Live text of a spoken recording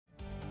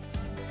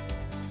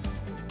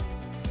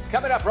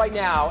Coming up right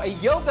now, a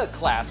yoga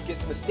class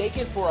gets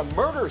mistaken for a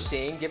murder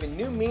scene, giving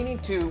new meaning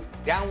to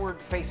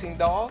downward-facing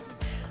dog.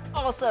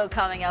 Also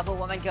coming up, a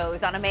woman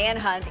goes on a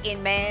manhunt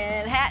in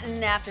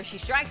Manhattan after she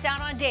strikes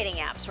out on dating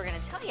apps. We're going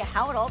to tell you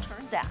how it all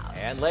turns out.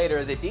 And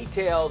later, the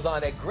details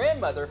on a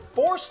grandmother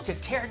forced to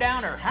tear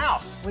down her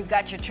house. We've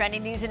got your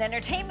trending news and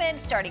entertainment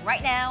starting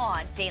right now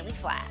on Daily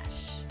Flash.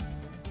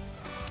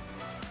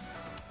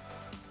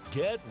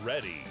 Get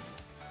ready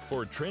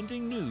for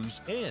trending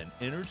news and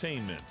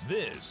entertainment.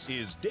 This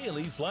is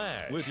Daily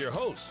Flash with your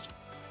hosts,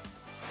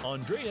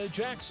 Andrea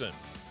Jackson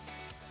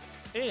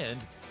and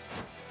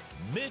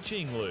Mitch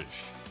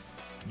English.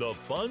 The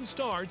fun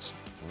starts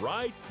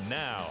right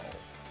now.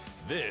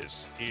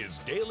 This is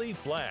Daily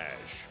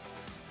Flash.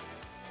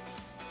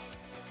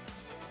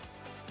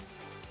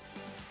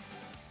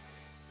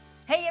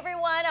 Hey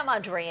everyone, I'm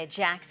Andrea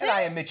Jackson. And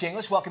I am Mitch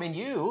English, welcoming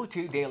you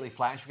to Daily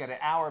Flash. We've got an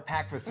hour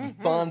packed with some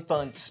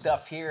fun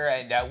stuff here.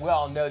 And we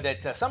all know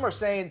that some are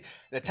saying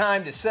the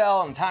time to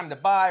sell and time to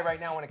buy right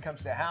now when it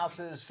comes to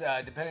houses,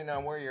 depending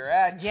on where you're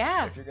at.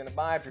 Yeah. If you're going to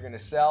buy, if you're going to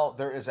sell,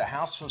 there is a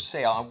house for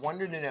sale. I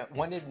wanted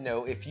to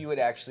know if you would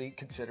actually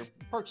consider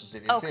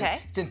purchasing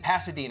it. It's in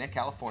Pasadena,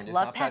 California.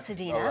 Love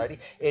Pasadena. Alrighty.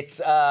 It's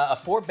a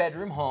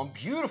 4-bedroom home,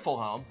 beautiful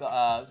home,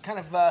 kind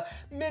of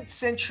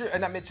mid-century,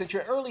 not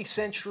mid-century, early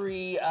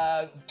century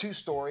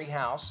 2-story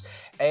house.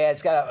 And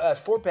it's got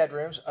 4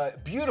 bedrooms, a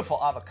beautiful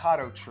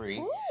avocado tree.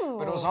 Ooh.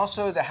 But it was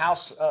also the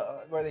house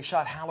where they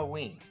shot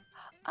Halloween.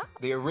 Oh.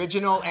 The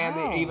original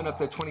and even up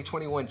the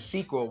 2021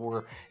 sequel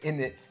were in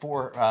it.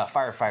 4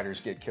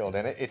 firefighters get killed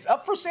in it. It's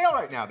up for sale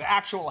right now, the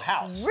actual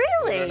house.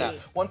 Really?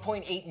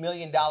 $1.8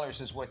 million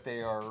is what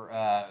they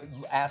are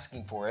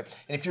asking for it.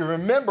 And if you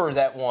remember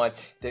that one,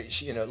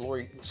 that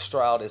Laurie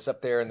Strode is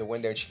up there in the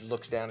window and she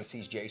looks down and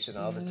sees Jason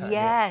all the time.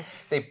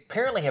 Yes. They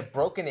apparently have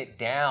broken it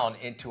down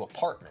into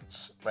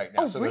apartments right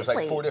now. Oh, so really? There's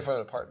like 4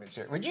 different apartments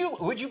here. Would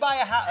you buy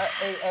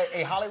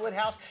a Hollywood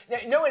house? Now,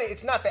 knowing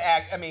it's not the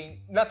act, I mean,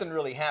 nothing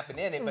really happened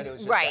in it, but it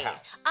was just a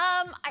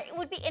house. It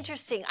would be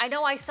interesting. I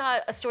know I saw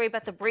a story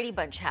about the Brady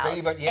Bunch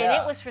house, and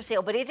it was for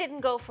sale, but it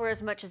didn't go for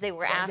as much as they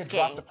were asking. They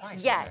dropped the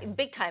price. Yeah,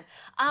 big time.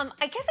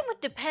 I guess it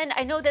would depend.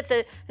 I know that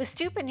the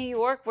stoop in New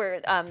York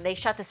where they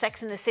shot the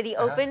Sex and the City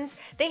opens,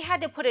 they had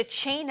to put a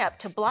chain up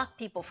to block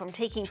people from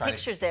taking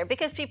pictures there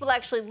because people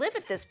actually live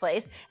at this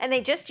place and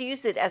they just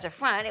used it as a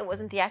front. It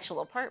wasn't the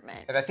actual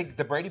apartment. And I think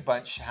the Brady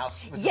Bunch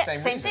house was the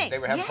same reason. Thing. They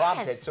were having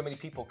problems. They had so many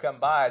people come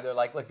by. They're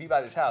like, look, if you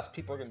buy this house,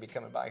 people are going to be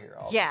coming by here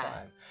all the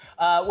time.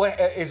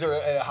 Is there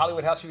a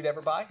Hollywood house you'd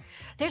ever buy?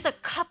 There's a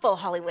couple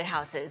Hollywood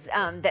houses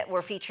that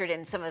were featured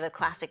in some of the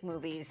classic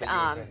movies.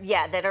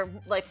 That are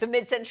like the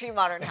mid-century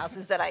modern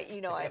houses that I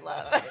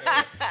love.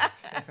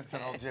 It's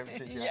an old gym.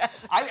 Yeah.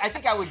 I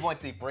think I would want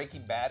the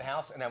Breaking Bad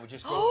house, and I would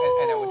just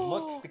go and I would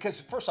look,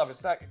 because first off,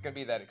 it's not going to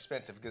be that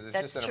expensive because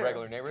it's just in a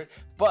regular neighborhood.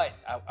 But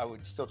I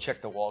would still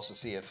check the walls to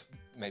see if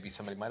maybe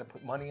somebody might have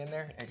put money in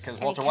there, because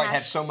Walter White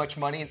had so much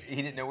money he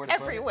didn't know where to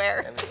put it.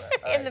 Everywhere.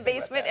 In the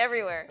basement,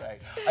 everywhere.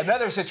 Right.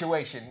 Another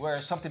situation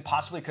where something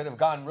possibly could have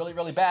gone really,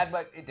 really bad,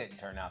 but it didn't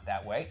turn out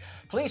that way.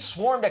 Police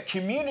swarmed a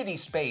community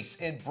space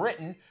in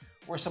Britain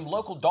where some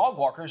local dog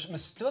walkers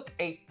mistook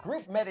a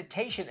group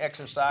meditation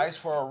exercise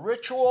for a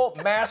ritual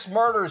mass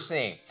murder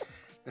scene.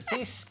 The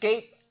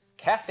Seascape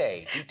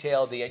Cafe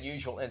detailed the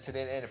unusual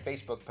incident in a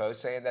Facebook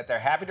post, saying that they're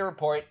happy to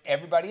report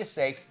everybody is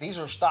safe. These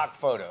are stock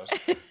photos,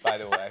 by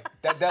the way.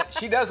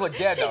 She does look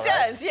dead, though,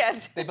 right? She does,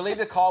 yes. They believe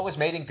the call was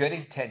made in good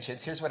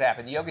intentions. Here's what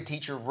happened. The yoga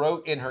teacher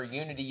wrote in her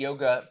Unity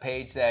Yoga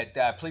page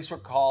that police were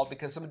called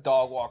because some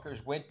dog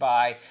walkers went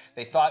by.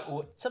 They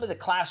thought some of the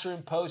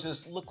classroom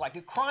poses looked like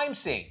a crime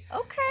scene.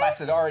 Okay. Class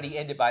had already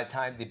ended by the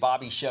time the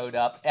bobbies showed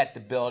up at the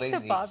building. The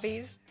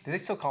bobbies. Do they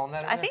still call them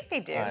that? I think they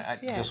do. I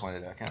just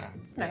wanted to kind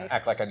of nice.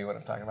 act like I knew what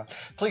I'm talking about.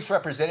 Police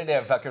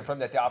representative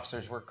confirmed that the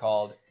officers were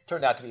called.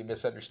 Turned out to be a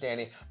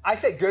misunderstanding. I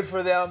say good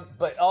for them,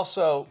 but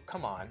also,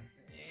 come on.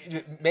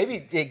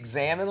 Maybe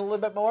examine a little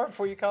bit more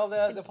before you call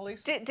the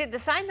police. Did the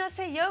sign not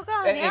say yoga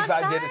on the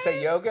outside? Did it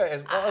say yoga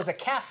as well as a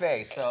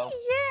cafe? So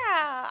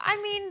yeah, I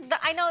mean,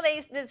 I know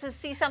they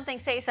see something,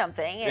 say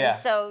something, and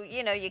so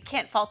you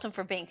can't fault them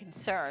for being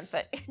concerned,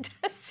 but it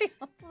does seem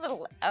a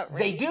little outrageous.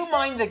 They do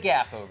mind the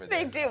gap over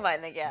there. They do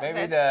mind the gap.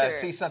 Maybe That's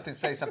true. see something,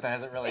 say something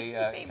hasn't really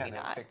kind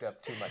of picked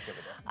up too much of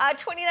it.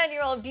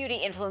 29-year-old beauty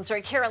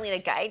influencer Carolina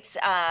Geitz,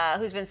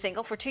 who's been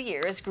single for 2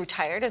 years, grew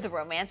tired of the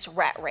romance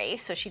rat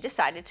race, so she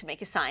decided to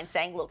make a sign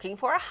saying looking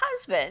for a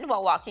husband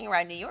while walking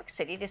around New York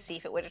City to see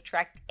if it would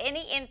attract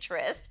any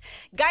interest.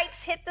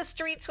 Geitz hit the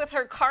streets with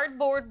her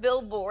cardboard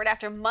billboard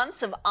after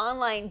months of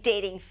online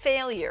dating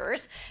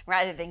failures.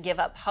 Rather than give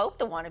up hope,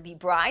 the wannabe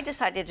bride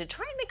decided to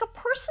try and make a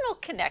personal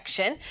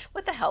connection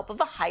with the help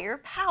of a higher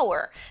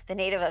power. The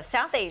native of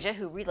South Asia,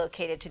 who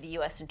relocated to the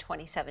U.S. in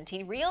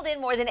 2017, reeled in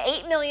more than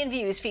 8 million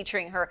views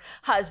featuring her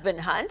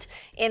husband hunt.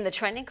 In the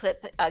trending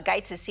clip,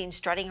 Geitz is seen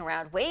strutting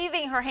around,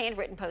 waving her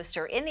handwritten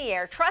poster in the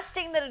air,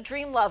 trusting that a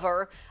dream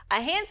lover, a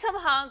handsome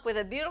hunk with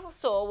a beautiful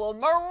soul, will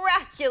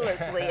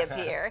miraculously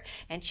appear.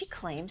 And she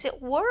claims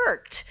it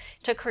worked.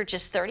 It took her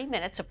just 30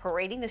 minutes of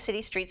parading the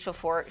city streets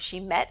before she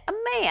met a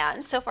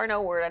man. So far,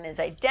 no word on his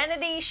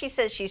identity. She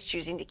says she's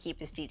choosing to keep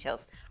his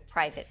details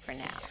private for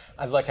now.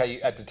 I like how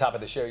you, at the top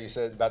of the show, you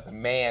said about the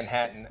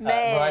Manhattan.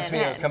 Reminds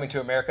me of Coming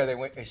to America. They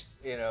went,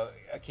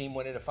 Akeem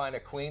wanted to find a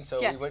queen, so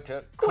we went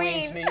to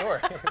Queens, New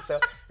York. So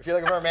if you're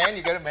looking for a man,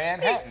 you go to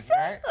Manhattan.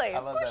 Exactly. Right? I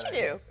love of course that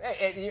you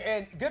idea.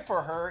 And good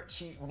for her.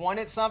 She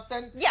wanted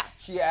something. Yeah.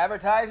 She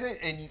advertised it,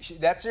 and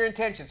that's her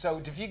intention.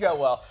 So if you go,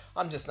 well,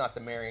 I'm just not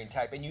the marrying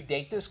type, and you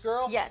date this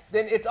girl, yes,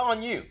 then it's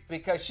on you,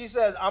 because she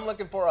says, I'm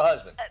looking for a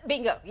husband.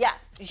 Bingo, yeah.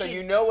 So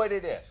you know what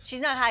it is. She's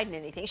not hiding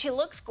anything. She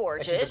looks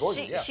gorgeous. And she's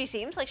gorgeous, She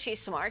seems like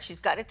she's smart.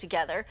 She's got it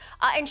together.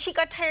 And she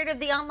got tired of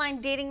the online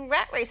dating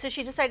rat race, so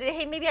she decided,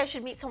 hey, maybe I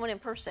should meet someone in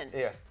person.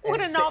 Yeah.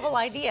 What a novel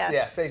idea.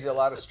 Yeah, saves you a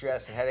lot of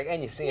stress and headache.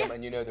 And you see them,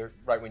 and you know they're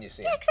right when you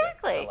see them.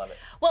 Exactly. So I love it.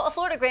 Well, a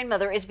Florida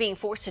grandmother is being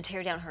forced to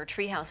tear down her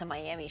treehouse in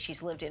Miami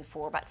she's lived in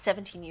for about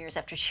 17 years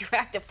after she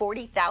racked up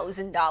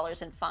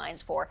 $40,000 in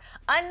fines for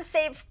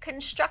unsafe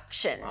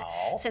construction.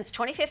 Oh. Since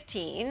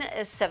 2015,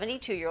 a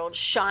 72-year-old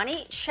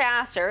Shawnee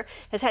Chasser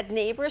has had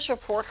neighbors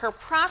report her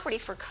property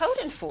for code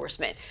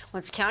enforcement.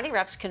 Once county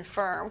reps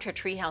confirmed her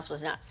treehouse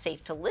was not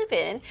safe to live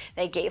in,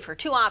 they gave her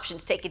two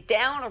options: take it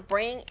down or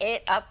bring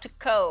it up to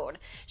code.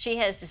 She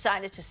has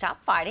decided to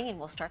stop fighting and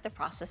will start the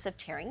process of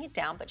tearing it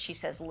down, but she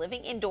says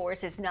living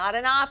indoors is not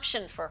an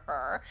option for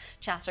her.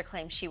 Chasser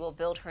claims she will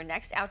build her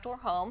next outdoor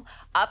home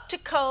up to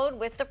code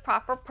with the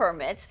proper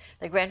permits.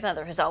 The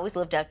grandmother has always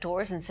lived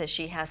outdoors and says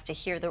she has to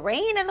hear the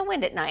rain and the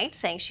wind at night,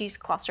 saying she's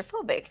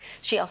claustrophobic.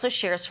 She also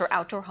shares her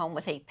outdoor home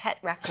with a pet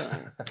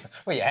raccoon.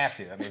 Well, you have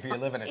to. I mean, if you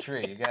live in a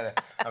tree, you gotta.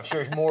 I'm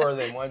sure there's more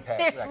than one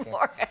pet raccoon.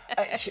 More.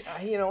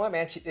 You know what,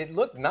 man? It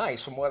looked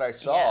nice from what I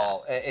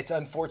saw. Yeah. It's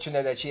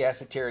unfortunate that she has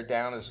to tear it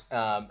down.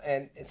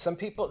 And some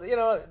people,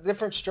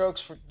 different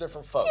strokes for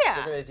different folks. Yeah.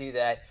 They're going to do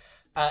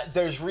that.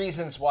 There's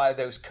reasons why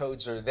those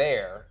codes are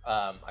there,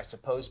 I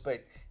suppose,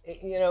 but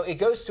it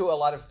goes to a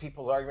lot of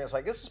people's arguments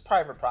like, this is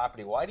private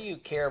property. Why do you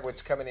care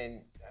what's coming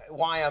in?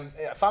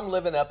 If I'm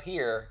living up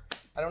here,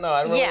 I don't know.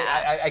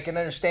 I can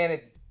understand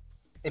it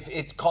if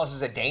it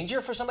causes a danger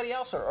for somebody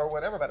else or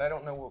whatever, but I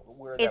don't know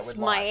where that would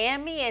lie. It's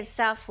Miami and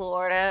South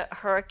Florida.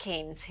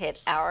 Hurricanes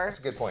hit our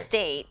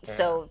state,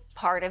 so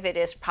part of it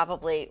is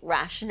probably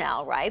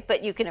rationale, right?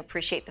 But you can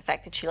appreciate the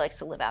fact that she likes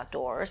to live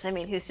outdoors. I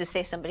mean, who's to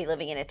say somebody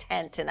living in a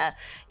tent in a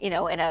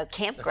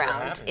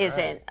campground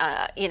isn't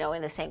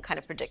in the same kind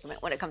of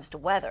predicament when it comes to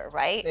weather,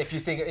 right? If you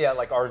think,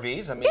 like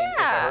RVs, I mean, if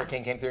a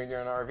hurricane came through and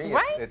you're in an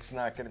RV, it's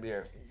not going to be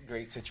a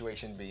great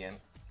situation to be in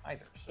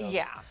either. So.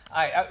 Yeah.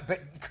 But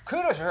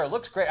kudos to her. It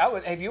looks great.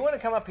 If you want to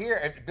come up here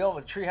and build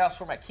a treehouse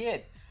for my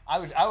kid, I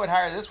would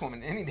hire this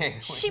woman any day.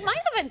 She might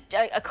have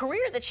a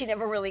career that she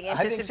never really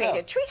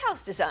anticipated.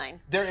 Treehouse design.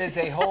 There is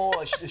a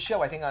whole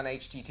show, I think, on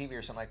HGTV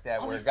or something like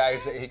that, where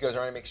he goes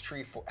around and makes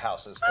tree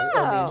houses.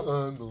 Oh. I mean,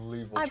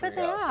 unbelievable I tree bet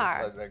they houses.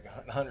 are. Like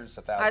hundreds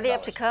of thousands. Are they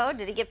up to code?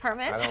 Did he get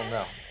permits? I don't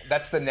know.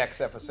 That's the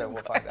next episode.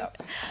 We'll find out.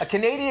 A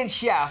Canadian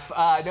chef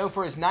known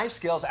for his knife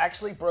skills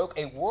actually broke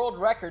a world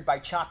record by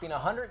chopping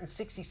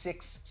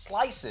 166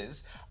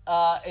 slices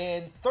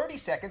in 30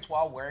 seconds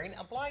while wearing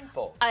a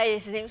blindfold.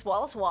 His name's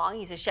Wallace Wong.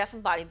 He's a chef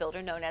and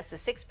bodybuilder known as the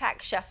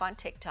Six-Pack Chef on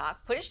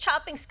TikTok. Put his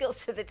chopping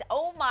skills to the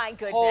oh my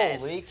goodness.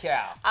 Holy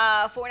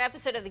cow. For an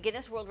episode of the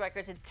Guinness World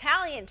Records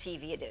Italian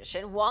TV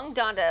edition, Wong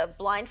donned a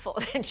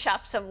blindfold and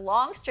chopped some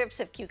long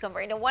strips of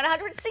cucumber into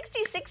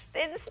 166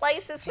 thin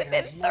slices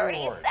within 30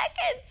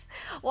 seconds.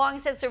 Wong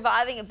said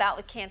surviving a bout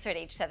with cancer at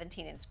age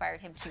 17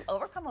 inspired him to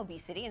overcome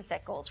obesity and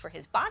set goals for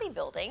his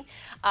bodybuilding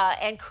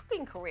and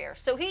cooking career.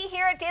 So he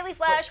here at Daily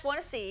Flash want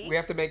to see. We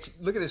have to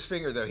look at his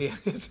finger though. He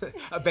has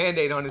a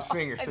Band-Aid on his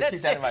finger, so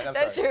keep that in mind.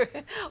 That's true.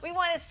 We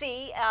want to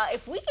see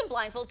if we can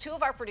blindfold two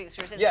of our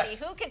producers and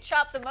see who can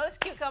chop the most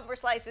cucumber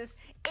slices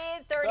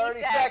in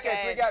 30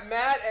 seconds. We got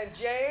Matt and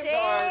James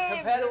our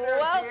competitors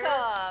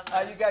welcome.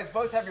 Here. You guys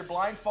both have your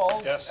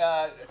blindfolds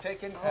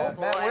taken.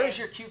 Matt, where's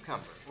your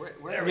cucumber?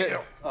 There we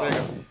go. There you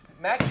go.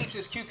 Matt keeps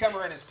his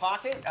cucumber in his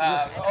pocket,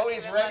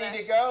 always ready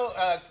to go.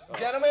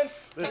 Gentlemen,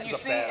 can you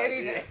see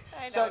anything?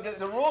 So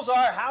the rules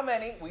are how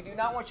many, we do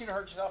not want you to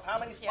hurt yourself, how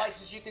many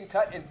slices you can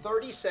cut in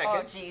 30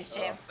 seconds. Oh, geez,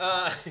 James.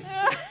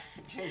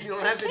 James, you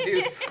don't have to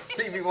do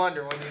Stevie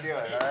Wonder when you do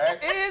it, all right?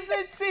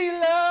 Isn't she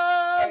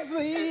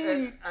lovely?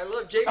 And I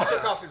love James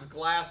took off his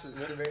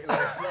glasses to make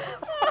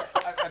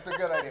that's a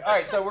good idea. All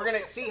right, so we're going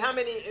to see how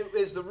many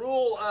is the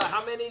rule,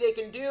 how many they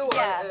can do, or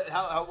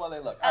how well they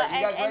look. All right,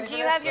 you guys ready and for do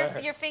you this?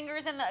 have your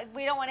fingers in the,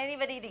 we don't want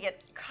anybody to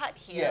get cut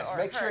here. Yes, or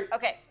make hurt. sure.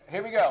 Okay.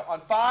 Here we go.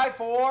 On 5,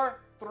 4,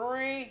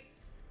 3,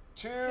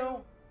 2,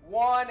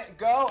 1,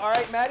 go. All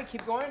right, Maddie,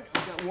 keep going.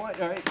 We got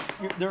one. All right,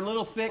 they're a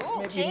little thick. Ooh,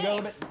 maybe you can go a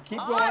little bit. Keep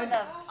going. On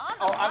the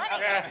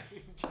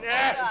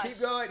keep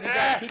going. You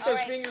got to keep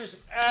those fingers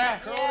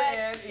curled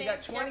in. You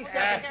got 20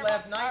 seconds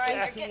left. 9, all right, 18.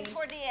 you're getting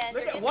toward the end.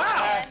 Look at,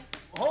 wow.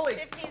 Holy.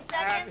 15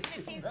 seconds.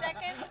 15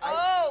 seconds.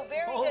 Oh,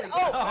 very good.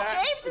 Oh,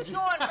 James is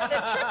going for the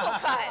triple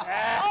cut.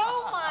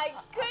 Oh my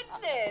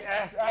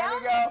goodness. There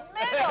we go.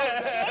 Middle.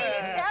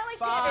 James Alexander.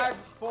 5,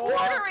 4,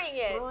 quartering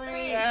it.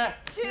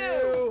 3,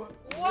 2,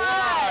 1.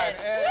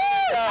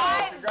 Woo!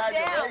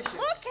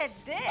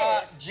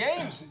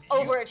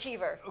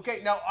 overachiever.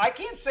 Okay, now I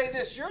can't say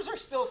this. Yours are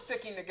still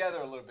sticking together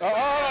a little bit.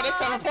 Oh, they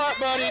come apart,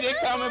 buddy. They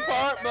come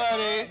apart,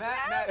 buddy.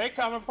 Matt, They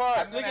come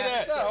apart. Look at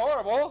that. It's not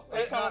horrible.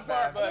 They come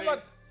apart, buddy.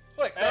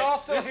 Look, they're all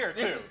still here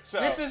too.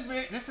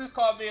 This is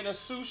called being a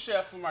sous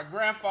chef for my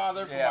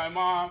grandfather, for my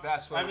mom.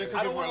 That's what I've been it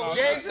cooking is. for a long time.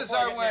 James is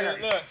our winner.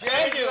 Look,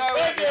 James is our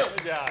winner.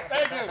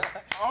 Thank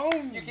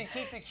you. You can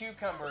keep the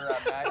cucumber,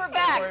 Matt. We're Don't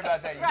back worry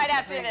about that. You right can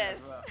after drink it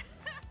this. as well.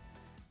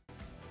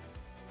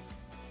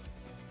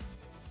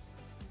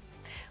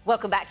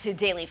 Welcome back to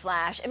Daily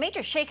Flash. A major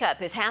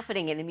shakeup is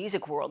happening in the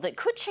music world that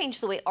could change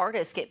the way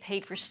artists get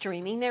paid for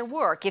streaming their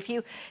work. If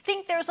you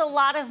think there's a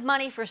lot of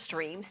money for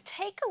streams,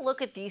 take a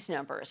look at these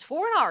numbers.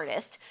 For an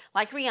artist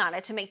like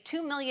Rihanna to make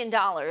 $2 million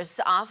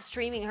off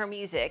streaming her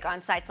music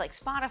on sites like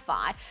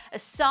Spotify, a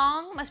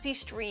song must be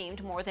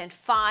streamed more than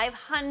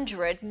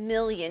 500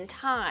 million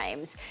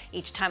times.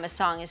 Each time a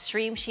song is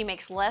streamed, she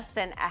makes less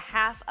than a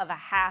half of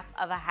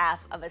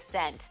a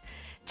cent.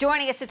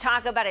 Joining us to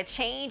talk about a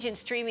change in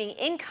streaming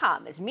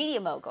income is media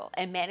mogul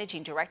and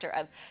managing director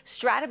of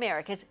Strat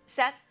America's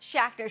Seth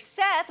Schachner.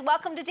 Seth,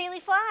 welcome to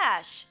Daily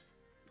Flash.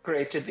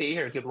 Great to be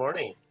here. Good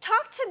morning.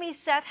 Talk to me,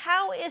 Seth.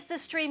 How is the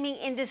streaming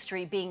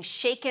industry being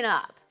shaken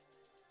up?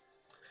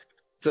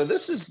 So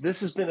this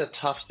has been a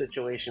tough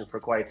situation for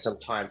quite some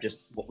time.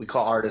 Just what we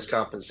call artist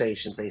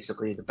compensation,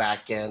 basically the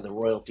back end, the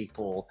royalty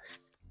pool.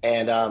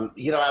 And I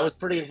was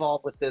pretty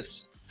involved with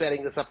this,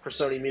 setting this up for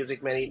Sony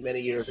Music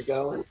many years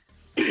ago. And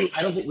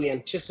I don't think we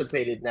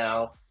anticipated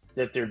now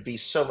that there'd be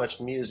so much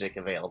music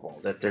available,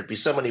 that there'd be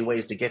so many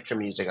ways to get your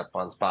music up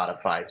on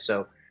Spotify.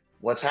 So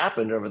what's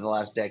happened over the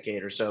last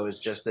decade or so is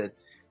just that,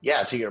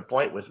 yeah, to your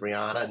point with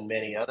Rihanna and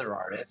many other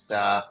artists,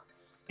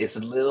 it's a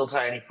little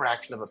tiny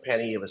fraction of a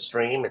penny of a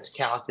stream. It's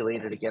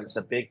calculated against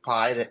a big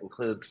pie that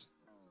includes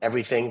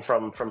everything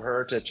from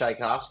her to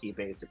Tchaikovsky,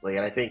 basically.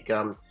 And I think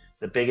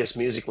the biggest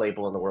music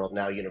label in the world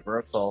now,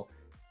 Universal,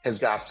 has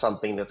got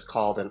something that's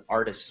called an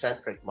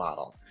artist-centric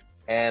model.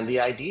 And the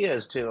idea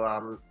is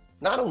to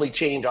not only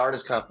change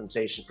artist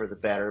compensation for the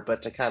better,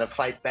 but to kind of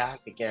fight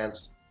back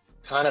against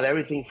kind of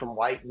everything from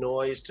white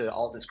noise to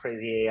all this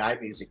crazy AI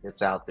music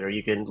that's out there.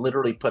 You can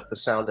literally put the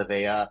sound of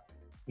a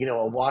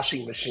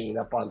washing machine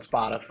up on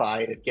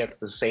Spotify and it gets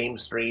the same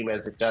stream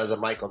as it does a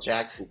Michael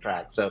Jackson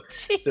track. So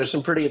there's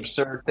some pretty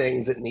absurd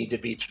things that need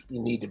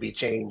to be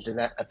changed.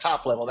 And at a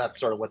top level, that's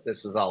sort of what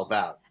this is all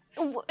about.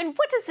 And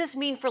what does this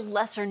mean for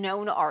lesser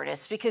known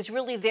artists? Because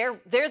really they're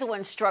the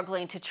ones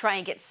struggling to try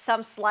and get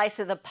some slice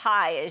of the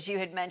pie, as you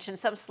had mentioned,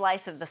 some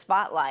slice of the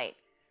spotlight.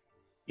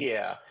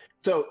 Yeah.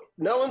 So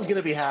no one's going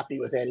to be happy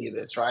with any of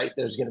this, right?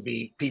 There's going to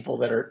be people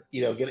that are,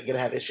 going to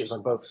have issues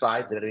on both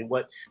sides of it. I mean,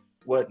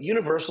 what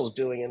Universal's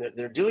doing, and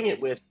they're doing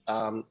it with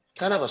kind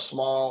of a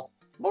small,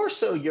 more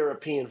so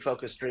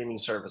European-focused streaming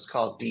service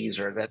called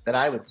Deezer that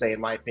I would say,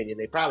 in my opinion,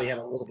 they probably have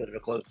a little bit of a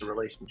closer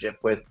relationship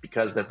with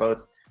because they're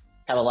both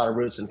have a lot of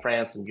roots in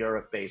France and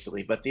Europe,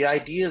 basically. But the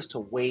idea is to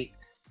weight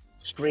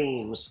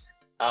streams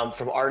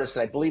from artists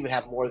that I believe would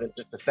have more than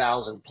just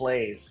 1,000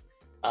 plays,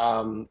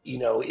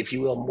 if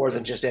you will, more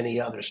than just any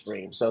other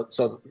stream. So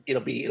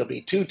it'll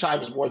be 2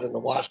 times more than the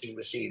washing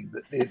machine,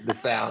 the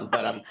sound.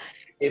 But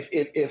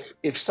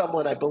if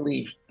someone, I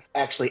believe,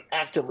 actually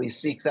actively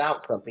seeks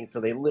out something, so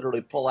they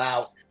literally pull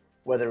out,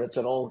 whether it's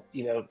an old,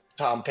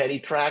 Tom Petty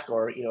track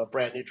or, a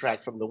brand new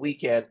track from The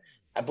Weeknd,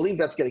 I believe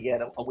that's going to get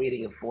a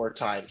weighting of 4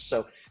 times.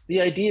 So the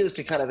idea is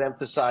to kind of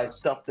emphasize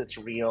stuff that's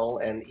real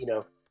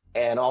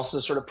and also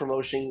sort of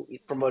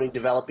promoting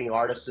developing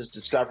artists,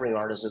 discovering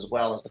artists as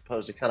well, as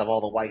opposed to kind of all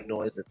the white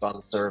noise that's on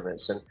the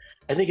service. And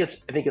I think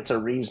it's a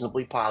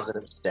reasonably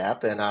positive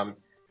step. And,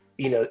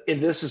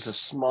 this is a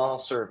small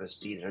service,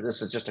 Deezer.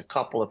 This is just a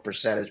couple of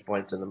percentage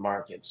points in the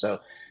market.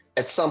 So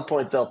at some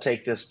point they'll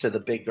take this to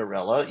the big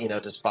gorilla,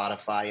 to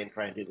Spotify and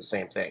try and do the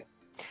same thing.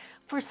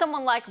 For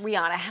someone like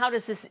Rihanna, how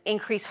does this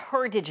increase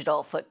her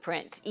digital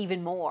footprint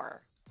even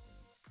more?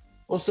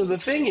 Well, so the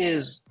thing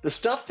is, the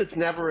stuff that's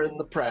never in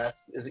the press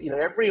is,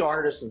 every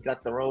artist has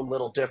got their own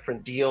little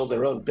different deal,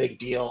 their own big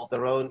deal,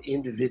 their own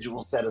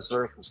individual set of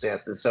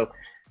circumstances. So,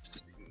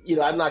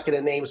 I'm not going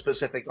to name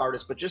specific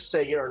artists, but just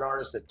say you're an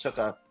artist that took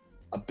a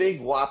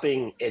big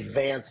whopping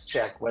advance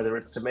check, whether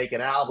it's to make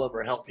an album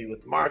or help you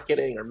with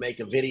marketing or make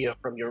a video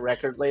from your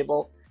record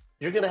label,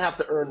 you're going to have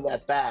to earn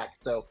that back.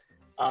 So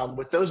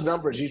with those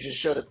numbers you just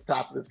showed at the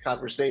top of this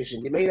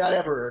conversation, you may not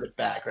ever earn it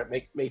back, or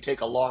it may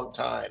take a long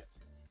time.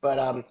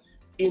 But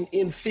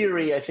in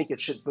theory, I think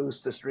it should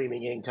boost the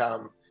streaming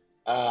income,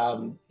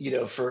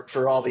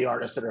 for all the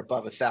artists that are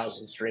above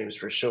 1,000 streams,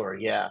 for sure.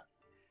 Yeah.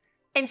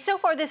 And so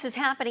far this is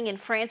happening in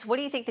France. What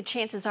do you think the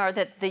chances are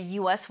that the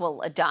U.S.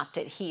 will adopt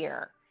it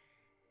here?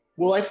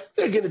 Well, I think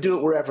they're going to do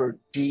it wherever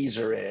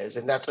Deezer is,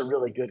 and that's a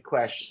really good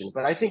question.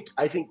 But I think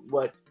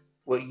what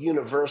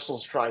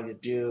Universal's trying to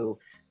do,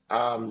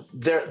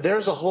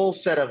 there's a whole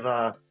set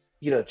of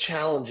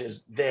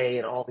challenges they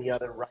and all the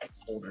other rights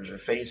holders are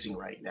facing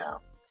right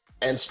now,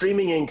 and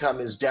streaming income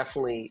is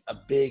definitely a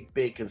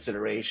big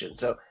consideration.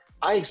 So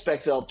I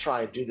expect they'll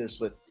try and do this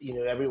with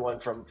everyone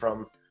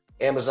from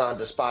Amazon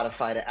to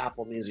Spotify to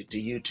Apple Music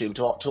to YouTube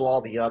to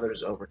all the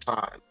others over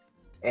time.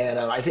 And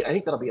I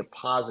think that'll be a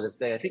positive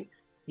thing. I think,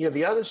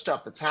 the other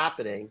stuff that's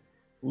happening,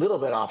 a little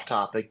bit off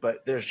topic,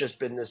 but there's just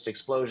been this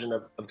explosion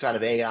of kind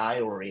of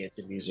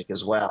AI-oriented music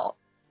as well.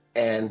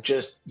 And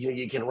just,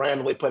 you can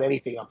randomly put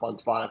anything up on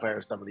Spotify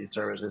or some of these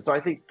services. So I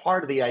think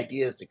part of the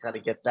idea is to kind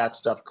of get that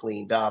stuff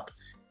cleaned up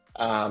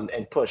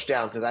and pushed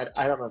down, because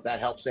I don't know if that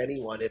helps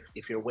anyone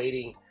if you're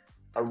waiting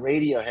a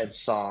Radiohead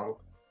song,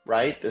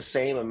 right, the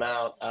same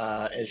amount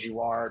as you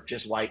are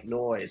just white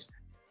noise.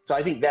 So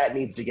I think that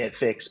needs to get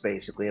fixed,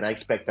 basically, and I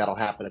expect that'll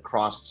happen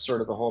across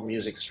sort of the whole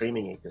music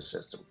streaming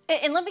ecosystem.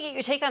 And let me get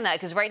your take on that,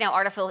 because right now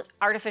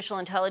artificial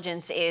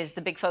intelligence is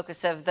the big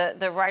focus of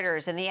the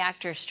writers and the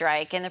actors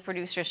strike and the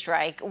producer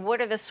strike.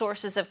 What are the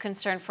sources of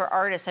concern for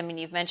artists? I mean,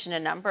 you've mentioned a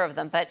number of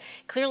them, but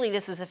clearly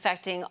this is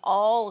affecting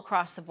all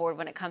across the board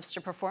when it comes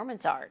to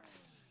performance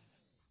arts.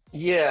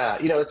 Yeah,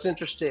 it's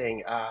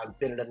interesting. I've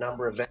been at a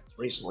number of events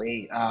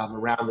recently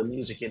around the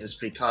music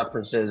industry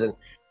conferences, and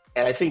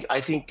I think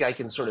I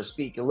can sort of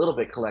speak a little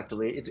bit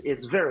collectively.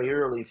 It's very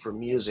early for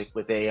music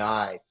with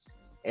AI,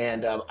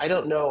 and I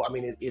don't know. I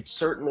mean, it's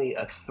certainly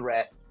a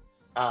threat,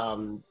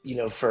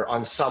 for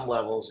on some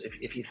levels.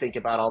 If you think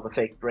about all the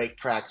fake break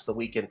tracks, the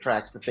weekend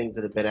tracks, the things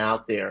that have been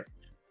out there,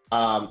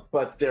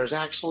 but there's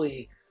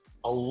actually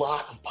a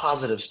lot of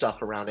positive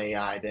stuff around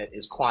AI that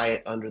is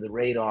quiet under the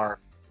radar,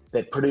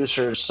 that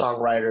producers,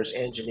 songwriters,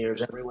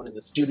 engineers, everyone in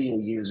the studio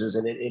uses,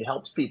 and it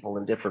helps people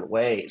in different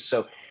ways.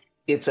 So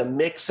it's a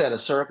mixed set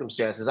of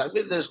circumstances.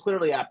 There's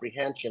clearly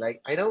apprehension.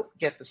 I don't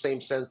get the same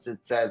sense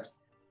it's as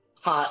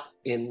hot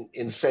in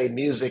say,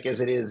 music as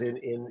it is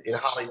in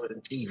Hollywood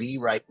and TV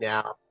right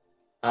now.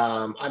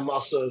 I'm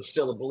also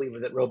still a believer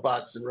that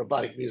robots and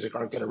robotic music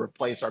aren't going to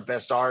replace our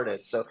best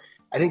artists. So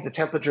I think the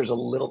temperature is a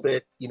little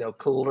bit,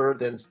 cooler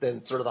than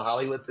sort of the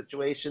Hollywood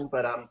situation.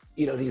 But,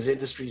 these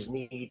industries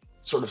need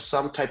sort of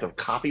some type of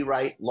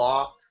copyright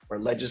law or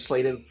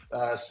legislative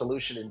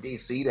solution in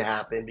DC to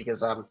happen,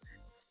 because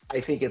I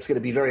think it's going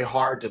to be very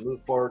hard to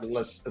move forward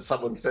unless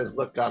someone says,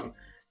 look,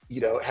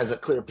 has a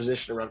clear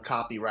position around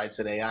copyrights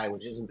and AI,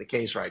 which isn't the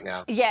case right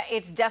now. Yeah,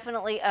 it's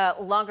definitely a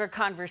longer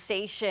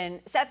conversation.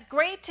 Seth,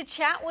 great to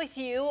chat with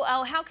you.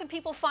 How can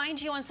people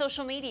find you on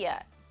social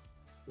media?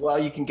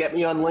 Well, you can get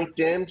me on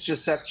LinkedIn. It's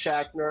just Seth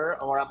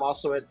Schachner, or I'm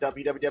also at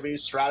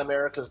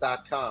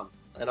www.stratamericas.com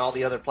and all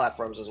the other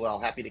platforms as well.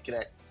 Happy to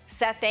connect.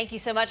 Seth, thank you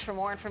so much. For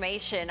more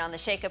information on the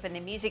shakeup in the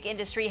music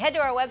industry, head to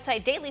our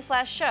website,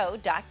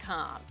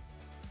 dailyflashshow.com.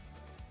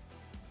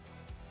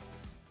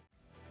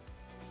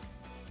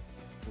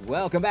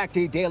 Welcome back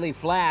to Daily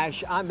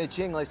Flash. I'm Mitch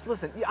English.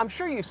 Listen, I'm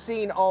sure you've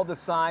seen all the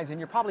signs and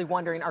you're probably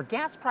wondering, are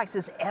gas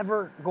prices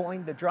ever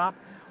going to drop?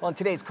 Well, in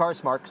today's Car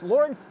Smarts,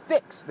 Lauren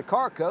Fix, the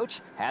car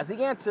coach, has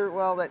the answer,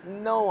 well, that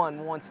no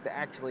one wants to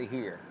actually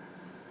hear.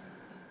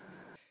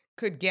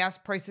 Could gas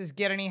prices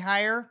get any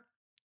higher?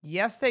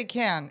 Yes, they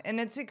can, and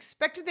it's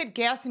expected that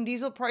gas and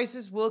diesel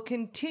prices will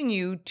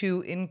continue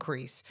to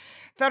increase.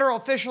 Federal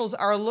officials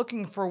are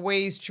looking for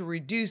ways to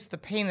reduce the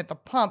pain at the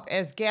pump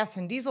as gas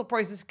and diesel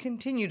prices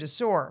continue to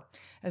soar.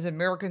 As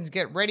Americans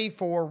get ready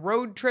for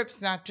road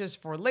trips, not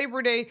just for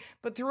Labor Day,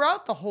 but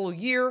throughout the whole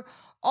year,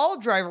 all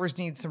drivers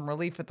need some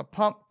relief at the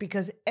pump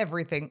because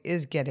everything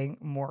is getting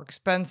more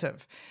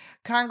expensive.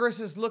 Congress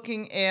is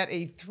looking at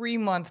a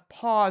 3-month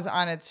pause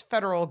on its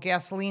federal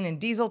gasoline and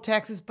diesel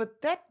taxes,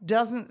 but that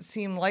doesn't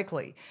seem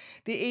likely.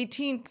 The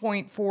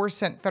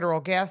 18.4-cent federal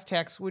gas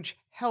tax, which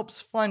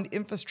helps fund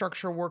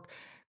infrastructure work,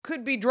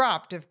 could be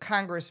dropped if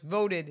Congress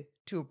voted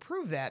to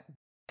approve that.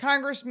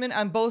 Congressmen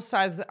on both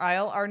sides of the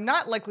aisle are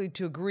not likely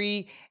to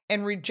agree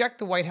and reject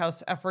the White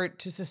House effort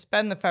to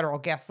suspend the federal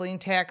gasoline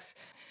tax.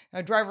 Now,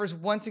 drivers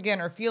once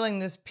again are feeling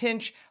this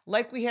pinch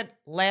like we had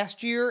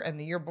last year and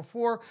the year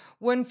before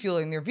when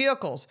fueling their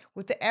vehicles,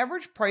 with the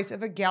average price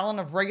of a gallon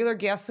of regular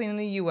gasoline in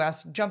the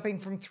U.S. jumping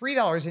from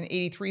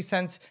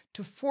 $3.83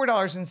 to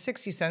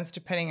 $4.60,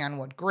 depending on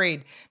what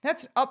grade.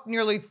 That's up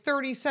nearly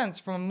 30 cents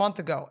from a month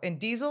ago. And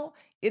diesel,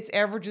 its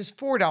average is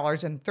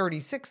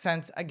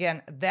 $4.36.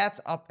 Again,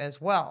 that's up as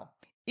well.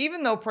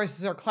 Even though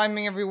prices are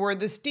climbing everywhere,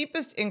 the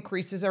steepest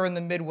increases are in the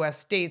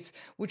Midwest states,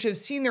 which have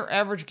seen their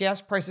average gas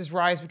prices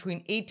rise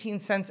between 18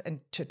 cents and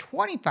to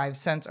 25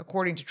 cents,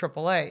 according to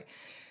AAA.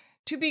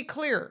 To be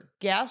clear,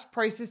 gas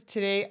prices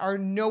today are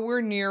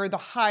nowhere near the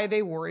high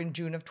they were in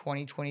June of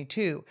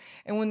 2022.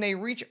 And when they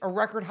reach a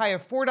record high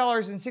of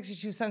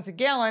 $4.62 a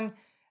gallon,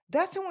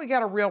 that's when we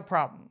got a real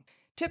problem.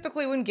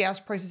 Typically, when gas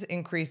prices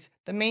increase,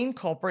 the main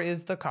culprit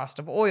is the cost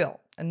of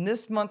oil. And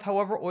this month,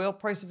 however, oil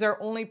prices are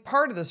only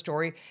part of the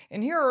story.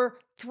 And here are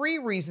 3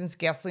 reasons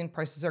gasoline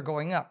prices are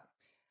going up.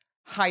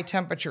 High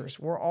temperatures.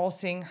 We're all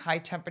seeing high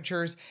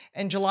temperatures,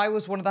 and July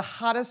was one of the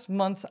hottest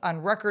months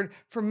on record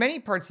for many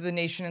parts of the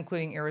nation,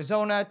 including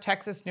Arizona,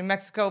 Texas, New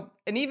Mexico,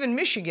 and even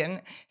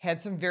Michigan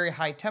had some very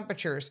high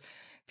temperatures.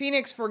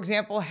 Phoenix, for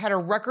example, had a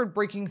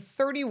record-breaking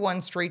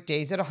 31 straight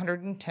days at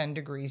 110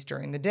 degrees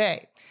during the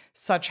day.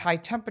 Such high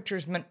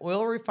temperatures meant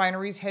oil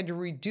refineries had to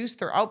reduce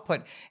their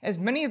output, as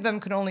many of them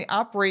could only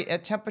operate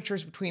at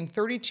temperatures between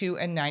 32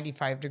 and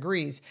 95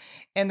 degrees.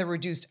 And the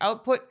reduced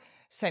output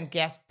sent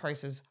gas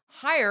prices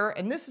higher,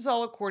 and this is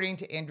all according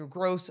to Andrew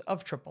Gross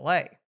of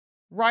AAA.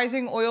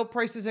 Rising oil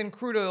prices and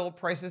crude oil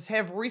prices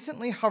have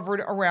recently hovered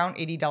around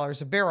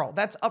 $80 a barrel.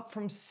 That's up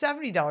from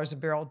 $70 a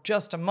barrel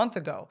just a month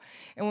ago.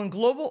 And when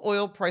global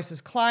oil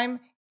prices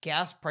climb,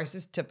 gas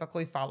prices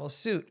typically follow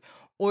suit.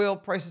 Oil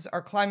prices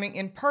are climbing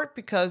in part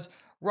because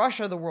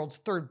Russia, the world's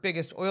third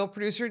biggest oil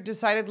producer,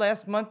 decided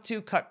last month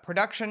to cut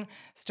production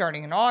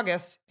starting in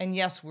August. And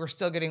yes, we're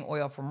still getting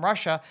oil from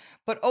Russia,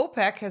 but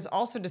OPEC has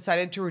also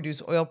decided to reduce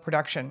oil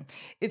production.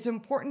 It's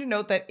important to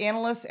note that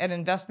analysts at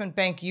investment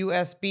bank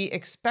USB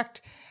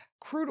expect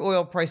crude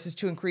oil prices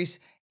to increase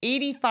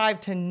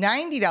 $85 to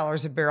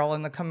 $90 a barrel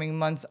in the coming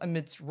months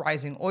amidst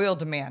rising oil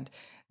demand.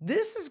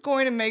 This is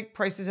going to make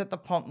prices at the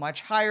pump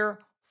much higher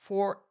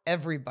for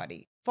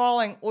everybody.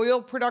 Falling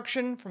oil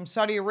production from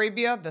Saudi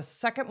Arabia, the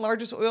second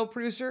largest oil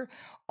producer,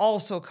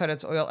 also cut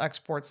its oil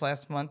exports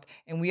last month,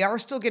 and we are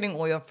still getting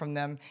oil from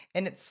them,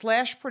 and it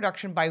slashed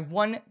production by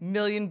 1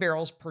 million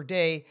barrels per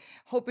day,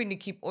 hoping to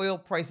keep oil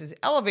prices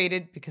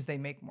elevated because they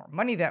make more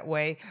money that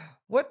way.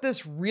 What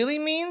this really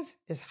means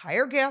is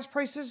higher gas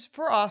prices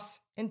for us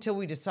until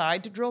we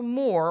decide to drill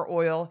more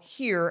oil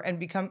here and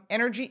become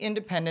energy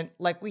independent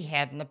like we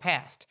had in the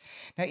past.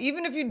 Now,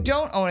 even if you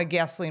don't own a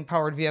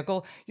gasoline-powered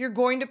vehicle, you're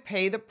going to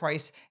pay the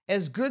price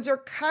as goods are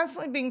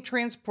constantly being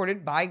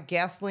transported by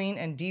gasoline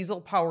and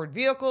diesel-powered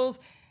vehicles.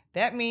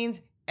 That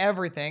means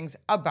everything's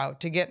about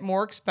to get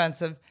more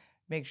expensive.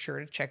 Make sure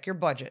to check your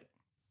budget.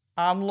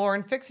 I'm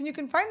Lauren Fix, and you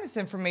can find this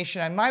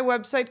information on my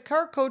website,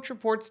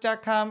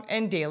 carcoachreports.com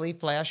and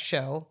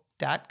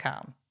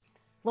dailyflashshow.com.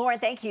 Lauren,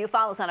 thank you.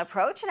 Follows on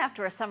Approach, and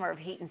after a summer of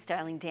heat and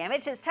styling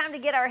damage, it's time to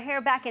get our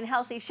hair back in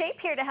healthy shape.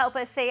 Here to help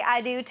us say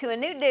I do to a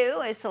new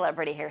do is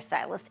celebrity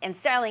hairstylist and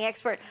styling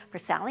expert for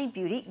Sally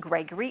Beauty,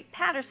 Gregory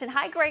Patterson.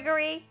 Hi,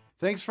 Gregory.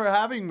 Thanks for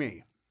having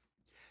me.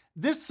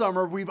 This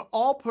summer, we've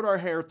all put our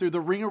hair through the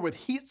ringer with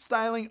heat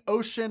styling,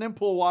 ocean and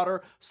pool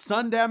water,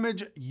 sun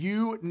damage,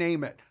 you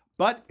name it.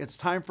 But it's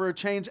time for a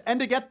change, and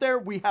to get there,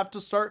 we have to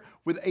start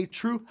with a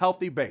true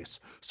healthy base.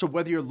 So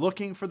whether you're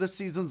looking for the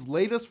season's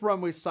latest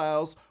runway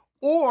styles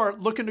or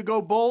looking to go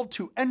bold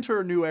to enter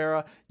a new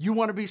era, you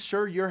want to be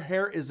sure your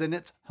hair is in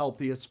its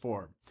healthiest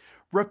form.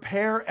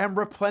 Repair and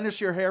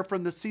replenish your hair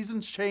from the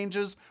season's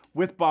changes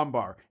with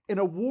Bombar, an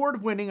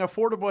award-winning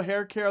affordable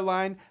hair care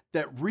line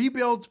that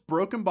rebuilds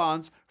broken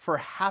bonds for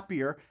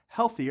happier,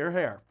 healthier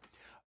hair.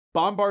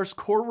 Bombar's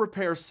core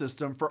repair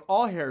system for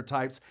all hair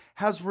types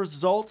has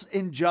results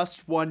in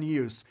just one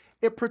use.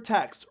 It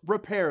protects,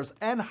 repairs,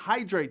 and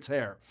hydrates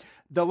hair.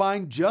 The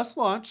line just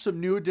launched some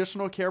new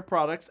additional care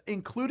products,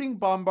 including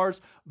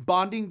Bombar's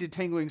Bonding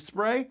Detangling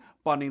Spray,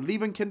 Bonding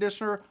Leave-In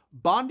Conditioner,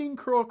 Bonding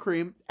Curl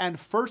Cream, and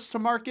first to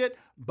market,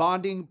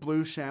 Bonding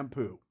Blue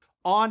Shampoo.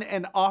 On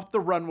and off the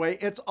runway,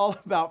 it's all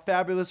about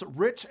fabulous,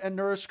 rich, and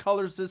nourished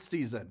colors this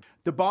season.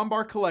 The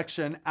Bombar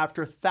collection,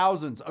 after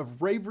thousands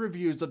of rave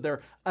reviews of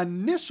their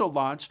initial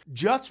launch,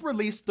 just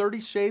released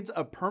 30 shades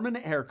of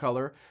permanent hair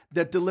color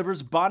that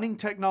delivers bonding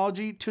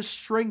technology to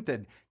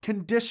strengthen,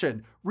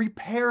 condition,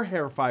 repair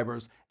hair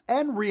fibers,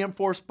 and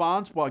reinforce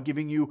bonds while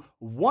giving you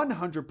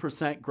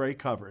 100% gray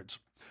coverage.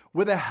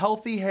 With a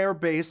healthy hair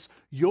base,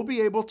 you'll be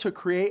able to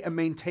create and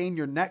maintain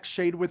your next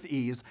shade with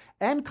ease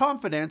and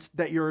confidence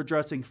that you're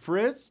addressing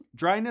frizz,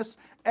 dryness,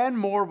 and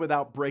more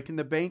without breaking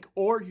the bank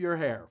or your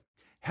hair.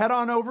 Head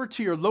on over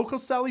to your local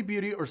Sally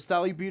Beauty or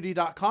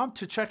sallybeauty.com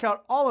to check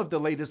out all of the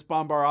latest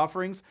Bombar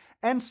offerings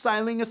and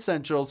styling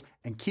essentials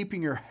and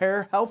keeping your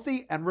hair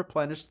healthy and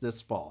replenished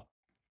this fall.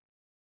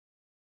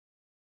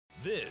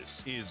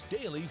 This is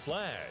Daily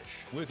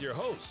Flash with your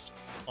hosts,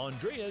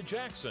 Andrea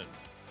Jackson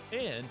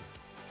and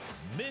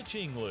Mitch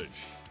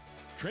English.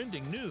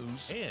 Trending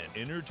news and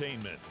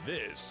entertainment.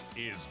 This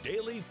is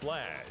Daily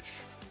Flash.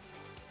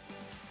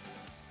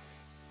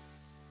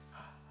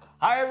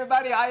 Hi,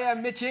 everybody. I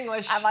am Mitch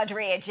English. I'm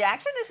Andrea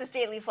Jackson. This is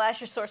Daily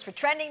Flash, your source for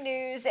trending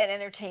news and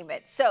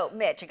entertainment. So,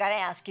 Mitch, I got to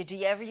ask you, do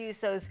you ever use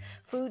those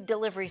food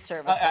delivery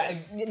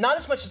services? Not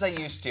as much as I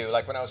used to.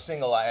 Like when I was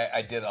single,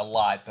 I did a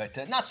lot, but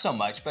not so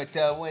much. But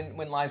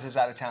when Liza's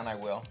out of town, I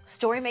will.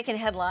 Story making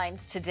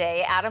headlines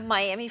today out of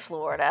Miami,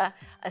 Florida.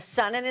 A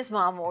son and his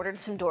mom ordered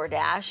some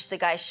DoorDash. The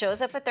guy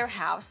shows up at their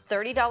house,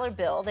 $30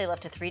 bill. They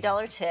left a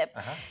 $3 tip.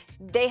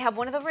 They have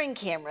one of the Ring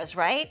cameras,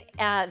 right?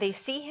 They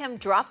see him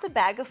drop the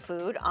bag of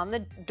food on the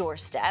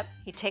doorstep.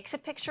 He takes a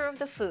picture of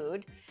the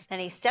food. Then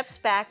he steps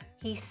back.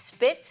 He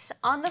spits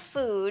on the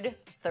food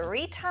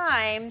 3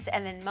 times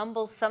and then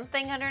mumbles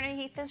something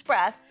underneath his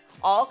breath,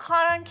 all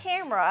caught on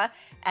camera.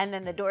 And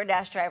then the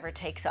DoorDash driver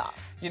takes off.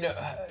 You know,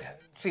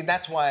 see,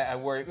 that's why I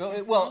worry.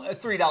 Well, a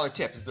 $3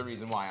 tip is the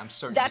reason why I'm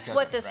certain. That's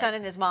what the son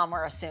and his mom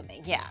are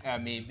assuming, yeah. I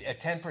mean, a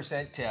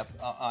 10% tip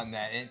on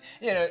that. And,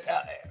 you know,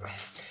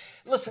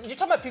 listen, you're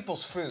talking about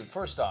people's food,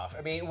 first off.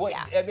 I mean, what?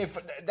 Yeah. I mean,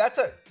 that's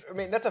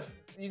a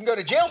you can go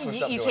to jail for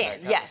something. You doing can,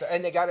 that kind yes. of stuff.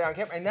 And they got it on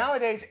camera. And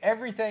nowadays,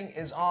 everything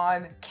is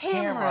on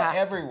camera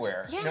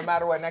everywhere, no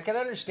matter what. And I can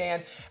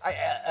understand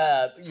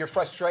your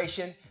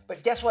frustration.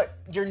 But guess what?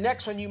 Your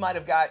next one, you might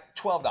have got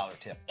 $12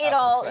 tip. It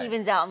all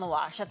evens out in the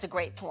wash. That's a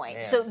great point.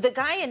 Man. So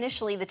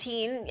the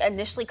teen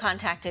initially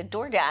contacted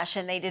DoorDash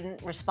and they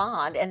didn't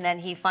respond. And then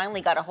he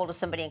finally got a hold of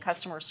somebody in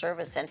customer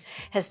service and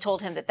has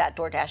told him that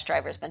DoorDash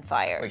driver has been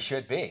fired. Well, he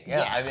should be.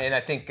 Yeah. I mean, I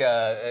think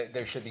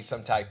there should be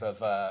some type of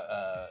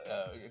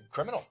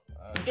criminal.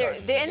 There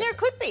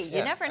could be.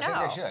 You never know. I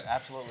think they should.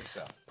 Absolutely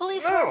so.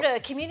 Police stormed a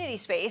community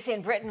space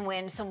in Britain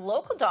when some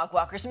local dog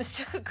walkers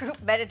mistook a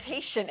group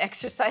meditation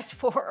exercise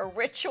for a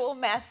ritual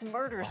mass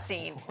murder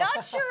scene.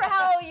 Not sure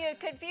how you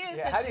confuse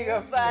the two. How do you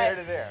go from there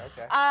to there?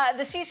 Okay.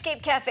 The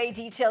Seascape Cafe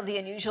detailed the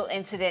unusual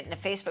incident in a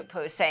Facebook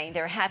post saying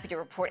they're happy to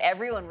report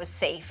everyone was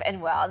safe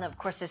and well. And of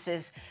course, this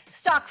is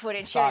stock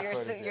footage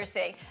you're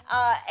saying.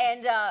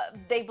 And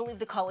they believe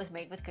the call was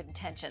made with good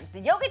intentions. The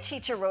yoga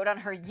teacher wrote on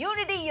her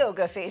Unity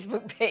Yoga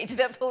Facebook page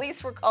that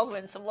police were called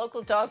when some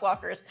local dog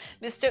walkers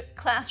mistook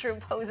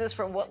classroom poses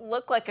for what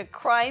looked like a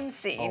crime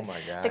scene. Oh my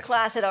gosh. The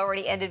class had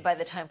already ended by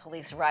the time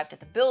police arrived at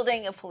the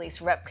building. A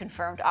police rep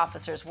confirmed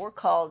officers were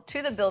called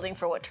to the building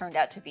for what turned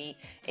out to be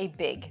a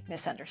big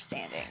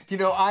misunderstanding. You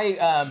know,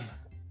 I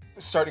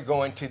started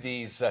going to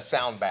these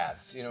sound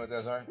baths. You know what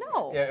those are?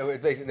 No. Yeah,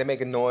 they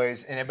make a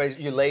noise, and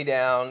you lay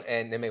down,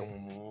 and they make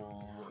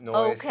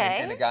noise, Okay.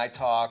 and the guy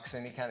talks,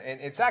 and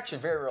and it's actually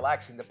very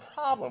relaxing. The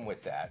problem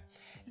with that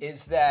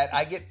is that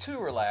I get too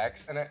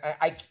relaxed, and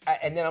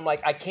and then I'm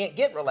like, I can't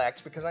get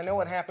relaxed because I know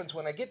what happens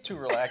when I get too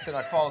relaxed and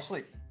I fall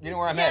asleep. You know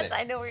where I'm headed? Yes,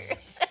 I know where you're.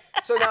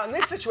 So now in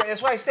this situation,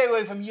 that's why I stay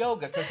away from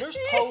yoga, because there's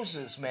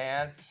poses,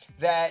 man,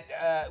 that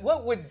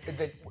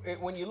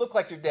when you look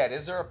like you're dead,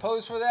 is there a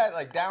pose for that,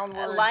 like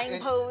downward? A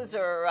lying pose,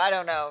 or I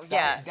don't know.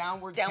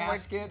 Downward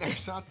casket or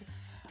something.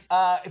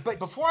 But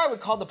before I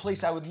would call the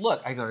police, I would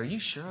look. I go, "Are you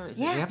sure?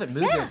 Yeah, You haven't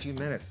moved in a few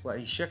minutes. Are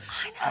you sure?"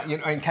 I know.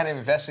 And kind of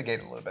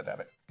investigate a little bit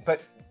of it.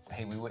 But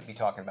hey, we wouldn't be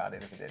talking about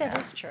it if it didn't happen.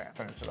 That is true.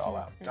 Finish it all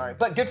out. All right,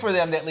 but good for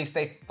them. At least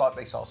they thought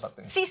they saw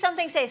something. See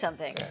something, say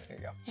something. Yeah, there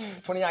you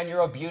go.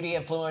 29-year-old beauty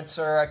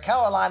influencer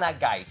Katerine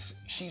Sellery.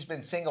 She's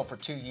been single for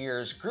 2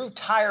 years, grew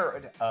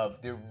tired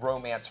of the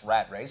romance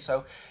rat race,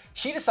 so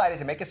she decided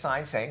to make a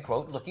sign saying,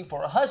 quote, looking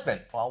for a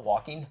husband while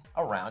walking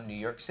around New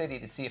York City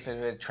to see if it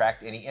would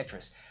attract any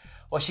interest.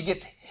 Well, she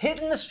gets hit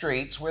in the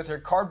streets with her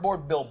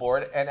cardboard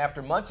billboard, and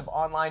after months of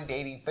online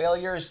dating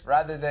failures,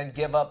 rather than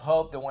give up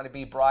hope, the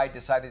wannabe bride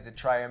decided to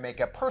try and make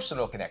a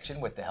personal connection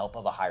with the help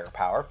of a higher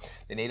power.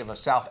 The native of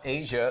South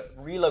Asia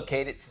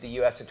relocated to the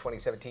U.S. in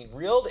 2017,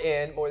 reeled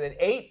in more than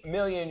 8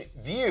 million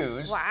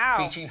views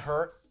featuring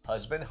her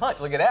husband Hunt.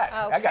 Look at that.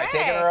 Okay. That guy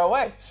taking her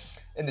away.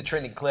 In the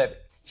trending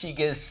clip, she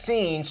is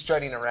seen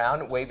strutting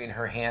around, waving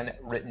her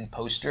handwritten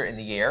poster in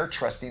the air,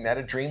 trusting that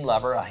a dream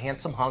lover, a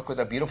handsome hunk with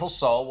a beautiful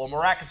soul, will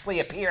miraculously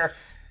appear.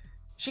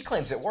 She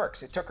claims it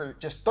works. It took her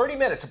just 30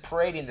 minutes of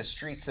parading the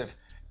streets of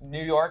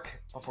New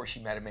York before she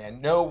met a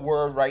man. No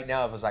word right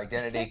now of his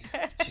identity.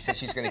 She says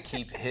she's going to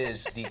keep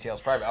his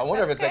details private. I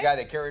wonder if it's the guy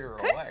that carried her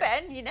away.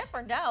 Ben, you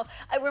never know.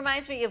 It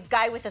reminds me of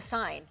Guy with a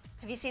Sign.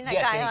 Have you seen that guy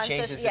yes, on and he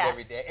changes social? it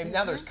every day. And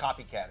now there's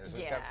copycatters.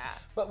 Yeah.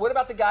 But what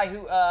about the guy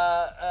who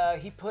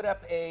he put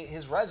up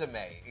his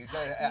resume? He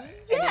said, and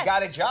he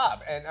got a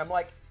job. And I'm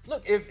like,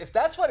 look, if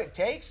that's what it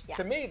takes,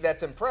 to me,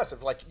 that's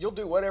impressive. Like, you'll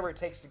do whatever it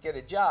takes to get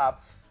a job,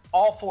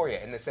 all for you.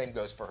 And the same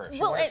goes for her. If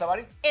she wanted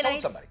somebody,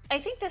 phone somebody. I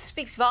think this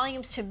speaks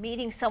volumes to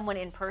meeting someone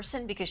in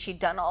person, because she'd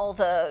done all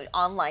the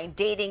online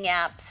dating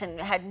apps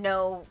and had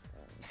no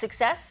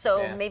success.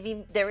 So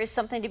maybe there is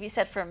something to be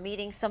said for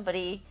meeting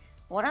somebody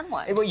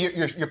one-on-one. Well,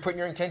 you're putting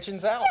your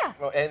intentions out. Yeah.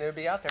 Well, and it'll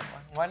be out there.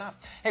 Why not?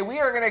 Hey, we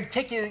are going to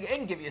take you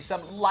and give you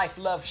some life,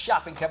 love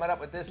shopping coming up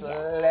with this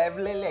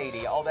lovely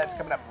lady. All that's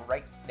coming up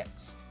right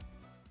next.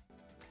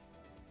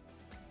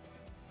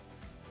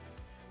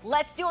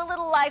 Let's do a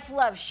little life,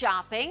 love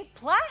shopping.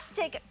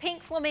 Plastic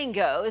pink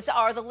flamingos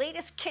are the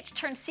latest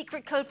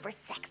kitsch-turned-secret code for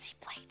sexy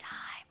playtime.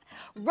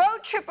 Road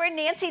tripper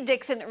Nancy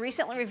Dixon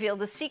recently revealed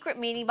the secret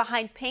meaning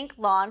behind pink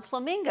lawn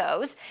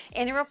flamingos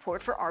in a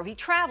report for RV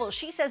Travel.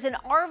 She says an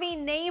RV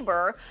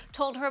neighbor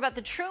told her about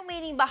the true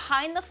meaning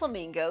behind the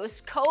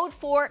flamingos, code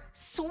for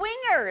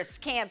swingers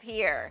camp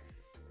here.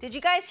 Did you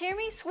guys hear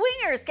me?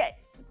 Swingers get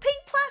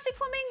pink plastic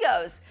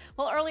flamingos.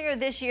 Well, earlier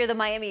this year, the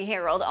Miami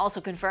Herald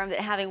also confirmed that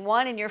having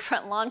one in your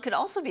front lawn could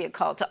also be a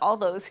call to all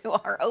those who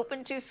are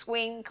open to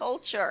swing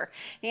culture.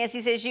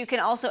 Nancy says you can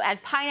also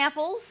add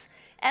pineapples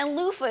and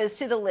loofahs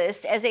to the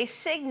list as a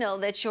signal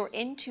that you're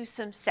into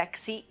some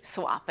sexy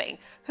swapping.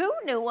 Who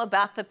knew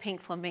about the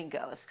pink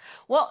flamingos?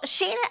 Well,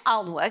 Shayna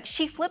Aldwick,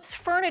 she flips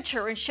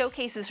furniture and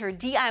showcases her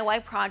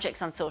DIY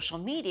projects on social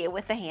media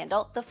with the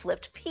handle The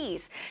Flipped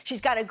Piece.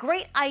 She's got a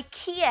great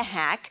IKEA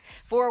hack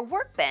for a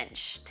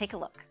workbench. Take a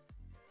look.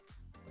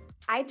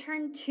 I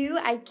turned 2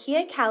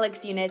 IKEA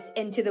Kallax units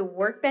into the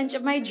workbench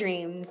of my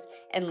dreams,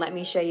 and let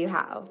me show you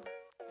how.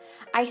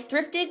 I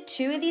thrifted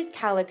 2 of these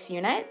Kallax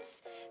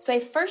units, so I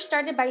first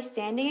started by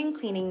sanding and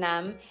cleaning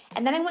them,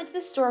 and then I went to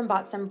the store and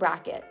bought some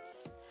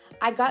brackets.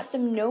 I got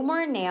some no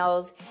more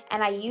nails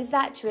and I used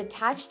that to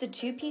attach the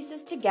two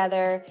pieces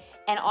together,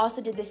 and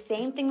also did the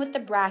same thing with the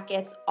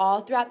brackets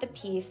all throughout the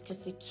piece to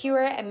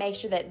secure and make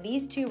sure that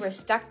these two were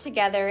stuck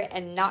together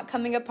and not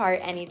coming apart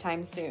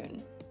anytime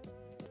soon.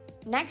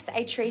 Next,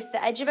 I traced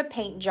the edge of a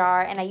paint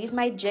jar and I used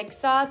my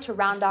jigsaw to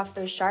round off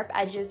those sharp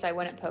edges so I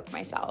wouldn't poke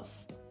myself.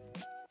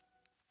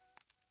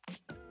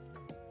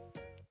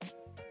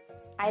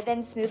 I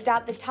then smoothed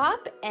out the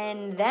top,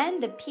 and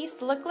then the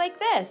piece looked like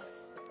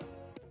this.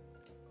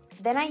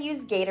 Then I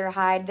used gator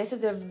hide. This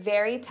is a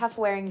very tough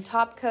wearing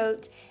top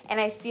coat, and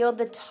I sealed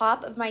the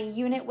top of my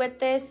unit with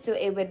this so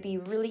it would be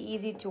really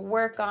easy to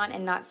work on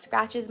and not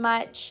scratch as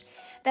much.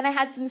 Then I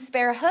had some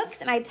spare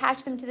hooks and I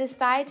attached them to the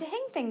side to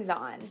hang things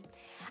on.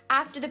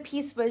 After the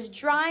piece was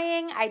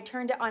drying, I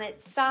turned it on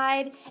its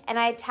side and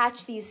I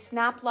attached these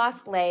snap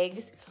lock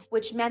legs,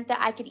 which meant that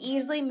I could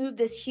easily move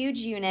this huge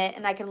unit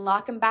and I can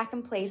lock them back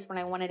in place when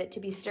I wanted it to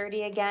be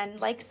sturdy again,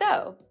 like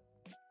so.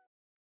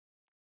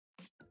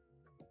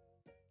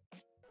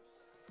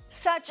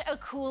 Such a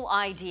cool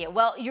idea.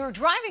 Well, you're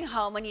driving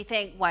home and you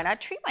think, why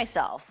not treat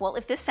myself? Well,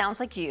 if this sounds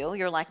like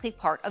you're likely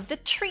part of the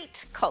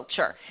treat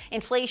culture.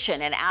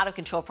 Inflation and out of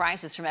control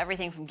prices from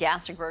everything from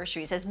gas to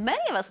groceries has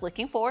many of us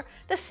looking for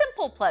the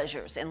simple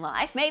pleasures in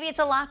life. Maybe it's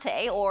a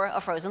latte or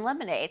a frozen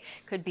lemonade.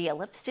 Could be a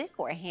lipstick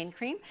or a hand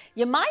cream.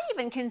 You might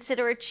even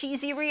consider a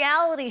cheesy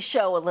reality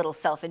show a little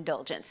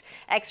self-indulgence.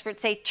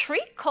 Experts say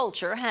treat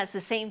culture has the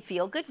same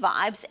feel-good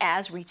vibes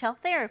as retail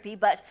therapy,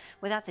 but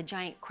without the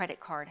giant credit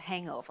card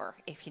hangover,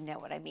 if you know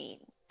what I mean.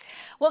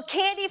 Well,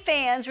 candy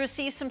fans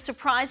received some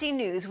surprising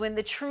news when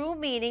the true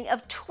meaning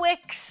of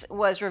Twix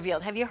was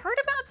revealed. Have you heard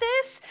about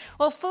this?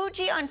 Well,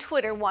 Fuji on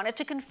Twitter wanted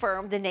to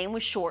confirm the name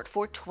was short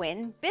for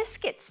twin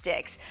biscuit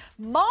sticks.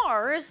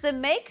 Mars, the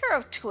maker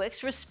of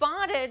Twix,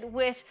 responded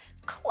with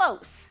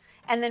close,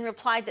 and then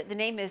replied that the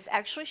name is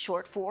actually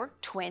short for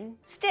twin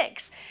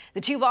sticks.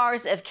 The two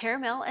bars of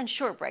caramel and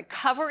shortbread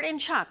covered in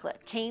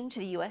chocolate came to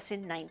the U.S.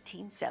 in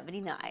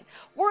 1979.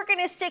 We're going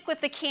to stick with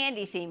the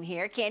candy theme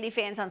here. Candy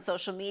fans on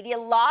social media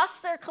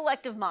lost their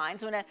collective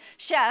minds when a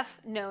chef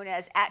known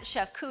as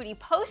 @ChefCootie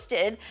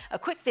posted a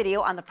quick video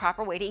on the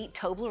proper way to eat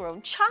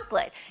Toblerone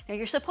chocolate. Now,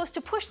 you're supposed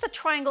to push the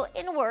triangle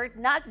inward,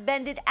 not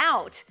bend it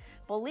out.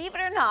 Believe it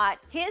or not,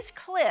 his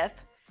clip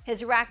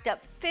has racked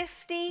up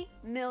 50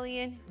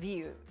 million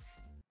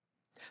views.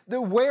 The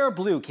Wear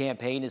Blue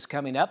campaign is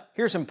coming up.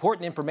 Here's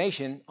important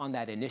information on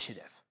that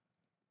initiative.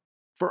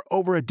 For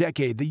over a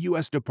decade, the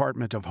U.S.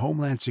 Department of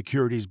Homeland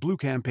Security's Blue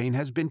campaign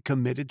has been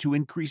committed to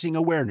increasing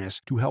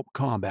awareness to help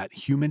combat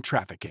human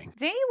trafficking.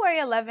 January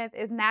 11th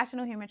is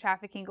National Human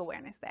Trafficking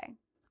Awareness Day,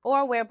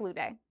 or Wear Blue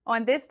Day.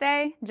 On this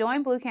day,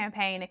 join Blue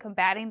campaign in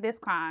combating this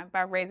crime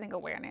by raising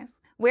awareness.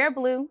 Wear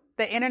Blue,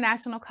 the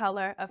international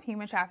color of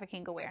human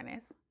trafficking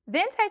awareness.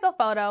 Then take a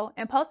photo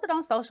and post it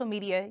on social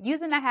media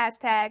using the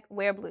hashtag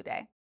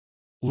WearBlueDay.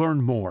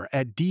 Learn more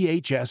at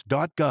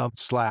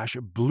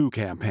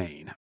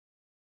dhs.gov/bluecampaign.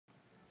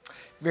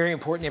 Very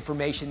important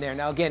information there.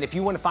 Now, again, if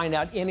you want to find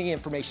out any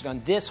information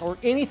on this or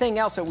anything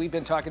else that we've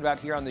been talking about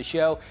here on the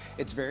show,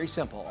 it's very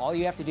simple. All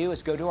you have to do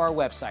is go to our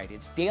website.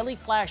 It's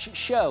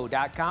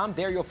dailyflashshow.com.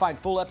 There you'll find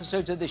full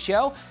episodes of the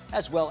show,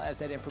 as well as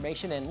that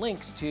information and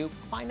links to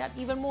find out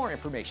even more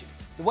information.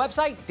 The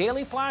website,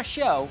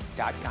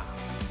 dailyflashshow.com.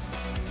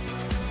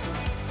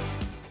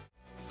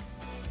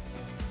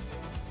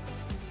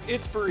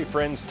 It's furry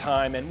friends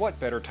time, and what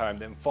better time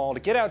than fall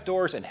to get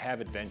outdoors and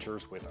have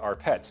adventures with our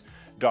pets.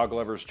 Dog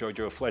lovers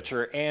JoJo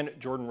Fletcher and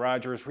Jordan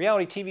Rogers,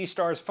 reality TV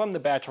stars from The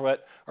Bachelorette,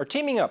 are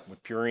teaming up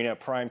with Purina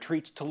Prime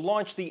Treats to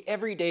launch the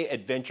Everyday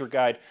Adventure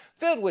Guide,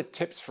 filled with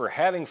tips for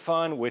having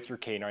fun with your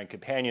canine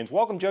companions.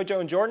 Welcome, JoJo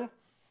and Jordan.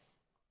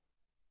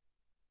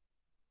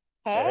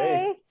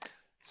 Hey.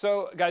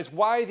 So, guys,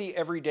 why the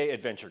Everyday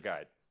Adventure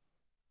Guide?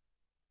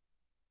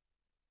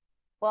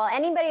 Well,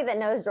 anybody that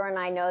knows Jordan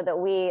and I know that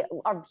we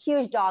are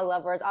huge dog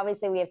lovers.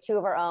 Obviously, we have two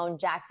of our own,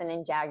 Jackson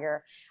and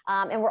Jagger.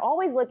 And we're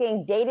always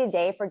looking day to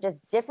day for just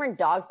different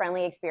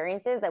dog-friendly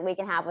experiences that we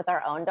can have with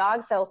our own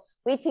dogs. So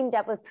we teamed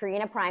up with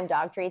Purina Prime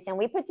Dog Treats, and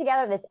we put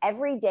together this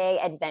Everyday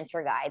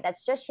Adventure Guide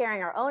that's just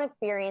sharing our own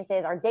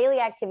experiences, our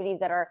daily activities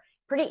that are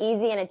pretty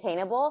easy and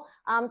attainable,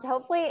 to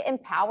hopefully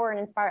empower and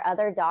inspire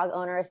other dog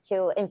owners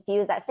to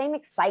infuse that same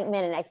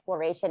excitement and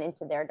exploration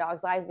into their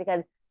dogs' lives,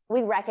 because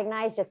we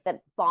recognize just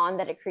the bond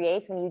that it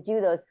creates when you do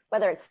those,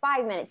 whether it's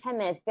 5 minutes, 10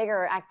 minutes,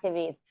 bigger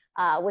activities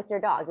with your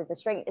dogs.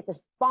 It's a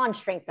bond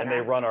strengthener. And they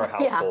run our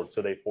household,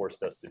 so they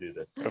forced us to do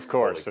this. Of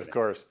course, of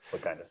course.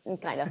 What kind of?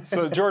 Kind of.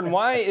 So, Jordan,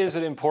 why is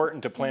it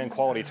important to plan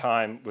quality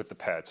time with the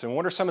pets? And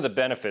what are some of the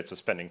benefits of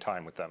spending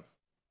time with them?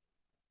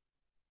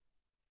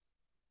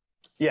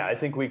 Yeah, I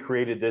think we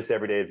created this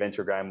Everyday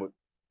Adventure Guide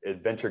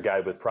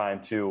with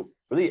Prime to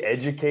really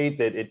educate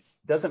that it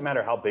doesn't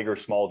matter how big or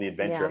small the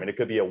adventure. Yeah. I mean, it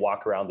could be a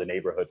walk around the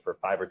neighborhood for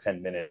 5 or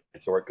 10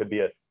 minutes, or it could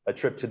be a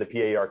trip to the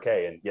PARK.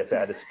 And yes, I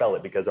had to spell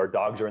it because our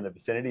dogs are in the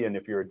vicinity. And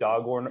if you're a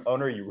dog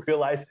owner, you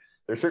realize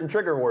there's certain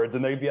trigger words,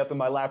 and they'd be up in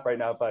my lap right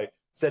now if I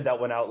said that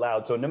one out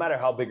loud. So no matter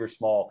how big or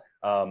small,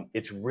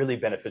 it's really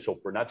beneficial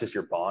for not just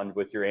your bond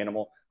with your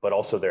animal, but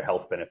also their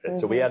health benefits.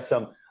 So we have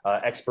some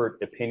expert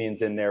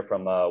opinions in there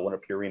from one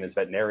of Purina's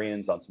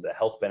veterinarians on some of the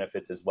health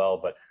benefits as well,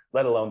 but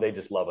let alone they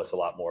just love us a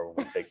lot more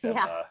when we take them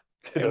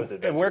to those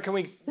adventures. And where can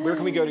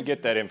we go to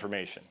get that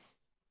information?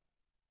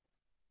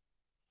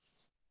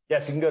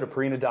 Yes, you can go to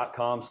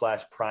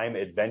purina.com/prime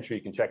adventure.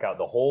 You can check out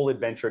the whole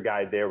adventure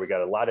guide there. We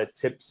got a lot of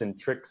tips and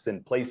tricks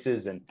and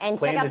places and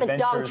check out the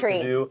dog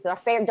treats,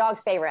 our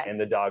dog's favorites. And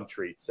the dog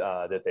treats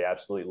that they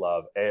absolutely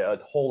love. A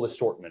whole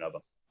assortment of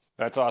them.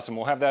 That's awesome.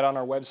 We'll have that on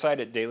our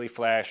website at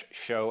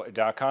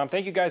dailyflashshow.com.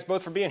 Thank you guys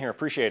both for being here.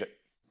 Appreciate it.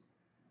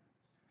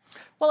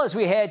 Well, as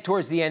we head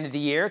towards the end of the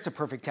year, it's a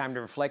perfect time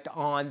to reflect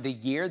on the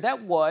year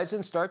that was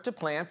and start to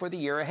plan for the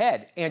year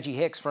ahead. Angie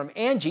Hicks from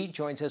Angie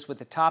joins us with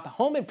the top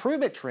home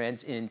improvement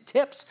trends and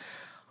tips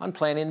on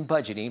planning and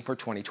budgeting for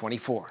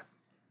 2024.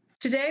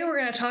 Today, we're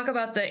going to talk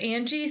about the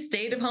Angie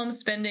State of Home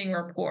Spending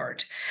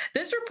Report.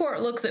 This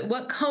report looks at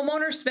what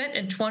homeowners spent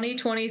in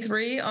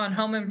 2023 on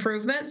home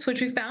improvements, which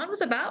we found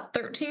was about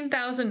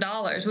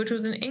 $13,000, which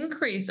was an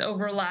increase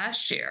over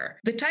last year.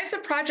 The types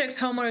of projects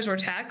homeowners were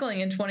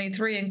tackling in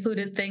 23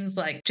 included things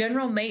like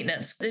general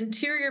maintenance,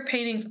 interior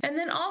paintings, and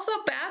then also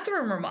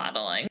bathroom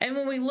remodeling. And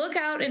when we look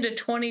out into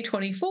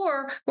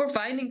 2024, we're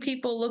finding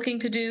people looking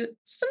to do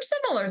some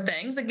similar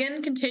things,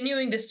 again,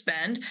 continuing to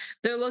spend.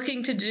 They're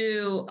looking to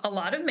do a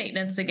lot of maintenance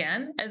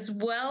again, as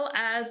well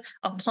as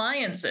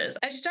appliances.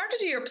 As you start to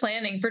do your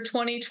planning for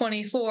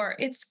 2024,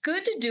 it's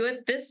good to do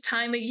it this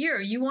time of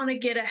year. You want to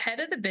get ahead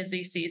of the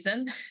busy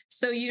season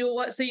so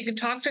you can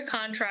talk to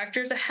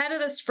contractors ahead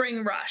of the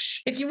spring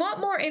rush. If you want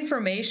more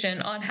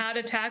information on how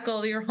to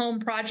tackle your home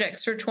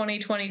projects for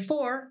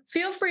 2024,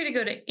 feel free to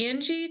go to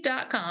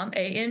Angie.com,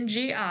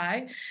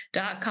 ANGI.com,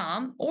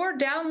 or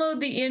download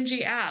the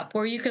Angie app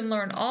where you can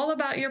learn all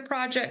about your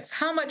projects,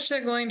 how much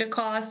they're going to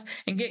cost,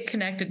 and get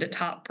connected to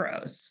top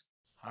pros.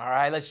 All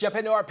right, let's jump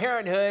into our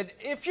parenthood.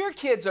 If your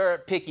kids are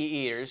picky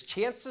eaters,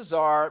 chances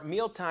are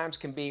meal times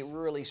can be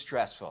really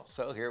stressful.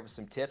 So here are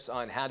some tips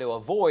on how to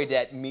avoid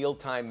that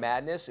mealtime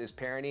madness is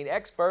parenting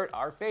expert,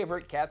 our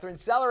favorite, Katerine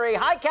Sellery.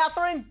 Hi,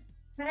 Katerine.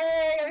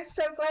 Hey, I'm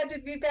so glad to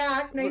be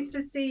back. Nice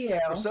to see you.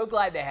 We're so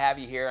glad to have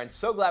you here, and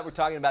so glad we're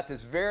talking about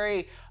this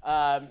very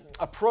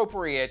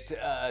appropriate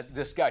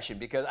discussion,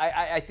 because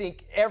I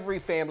think every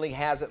family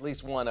has at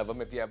least one of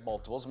them. If you have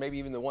multiples, maybe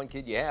even the one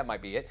kid you have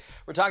might be it.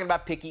 We're talking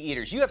about picky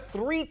eaters. You have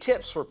 3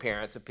 tips for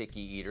parents of picky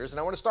eaters, and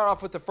I want to start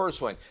off with the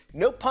first one.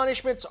 No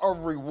punishments or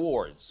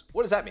rewards.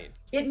 What does that mean?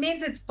 It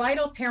means it's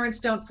vital parents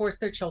don't force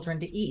their children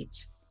to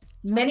eat.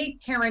 Many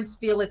parents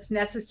feel it's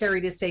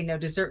necessary to say no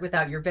dessert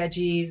without your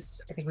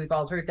veggies. I think we've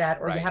all heard that.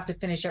 Or you have to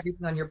finish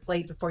everything on your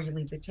plate before you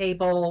leave the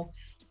table.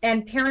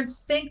 And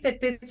parents think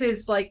that this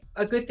is like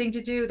a good thing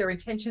to do. Their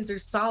intentions are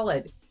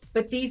solid.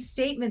 But these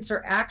statements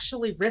are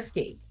actually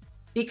risky,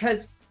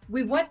 because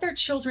we want their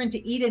children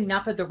to eat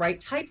enough of the right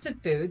types of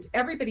foods.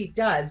 Everybody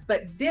does.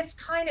 But this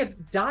kind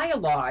of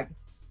dialogue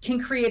can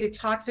create a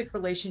toxic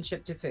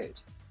relationship to food.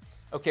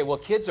 Okay, well,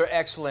 kids are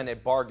excellent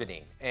at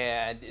bargaining.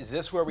 And is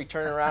this where we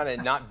turn around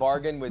and not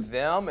bargain with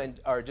them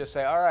or just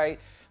say, all right,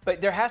 but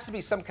there has to be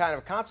some kind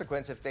of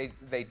consequence if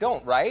they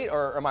don't, right?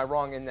 Or am I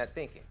wrong in that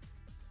thinking?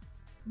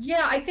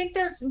 Yeah, I think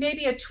there's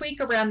maybe a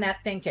tweak around that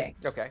thinking.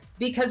 Okay.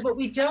 Because what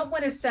we don't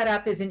want to set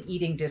up is an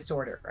eating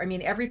disorder. I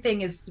mean,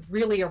 everything is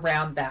really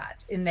around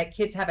that, in that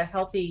kids have a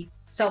healthy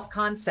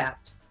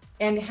self-concept.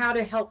 And how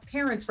to help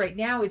parents right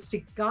now is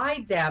to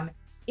guide them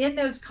in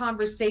those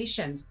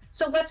conversations.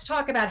 So let's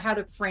talk about how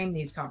to frame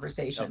these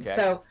conversations. Okay.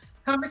 So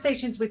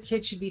conversations with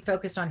kids should be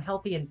focused on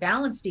healthy and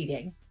balanced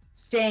eating,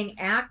 staying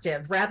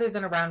active rather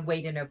than around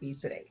weight and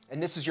obesity.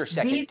 And this is your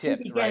second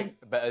tip, right?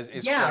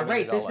 Yeah,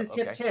 right. This is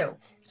tip 2.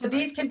 So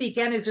these can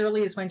begin as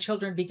early as when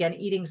children begin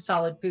eating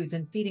solid foods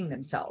and feeding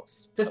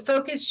themselves. The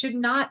focus should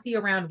not be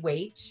around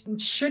weight. It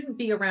shouldn't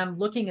be around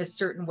looking a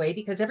certain way,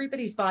 because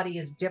everybody's body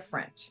is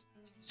different.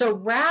 So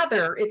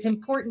rather, it's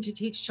important to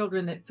teach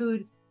children that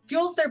food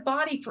fuels their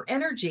body for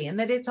energy and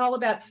that it's all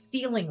about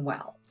feeling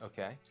well.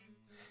 Okay.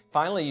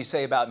 Finally, you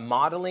say about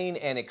modeling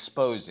and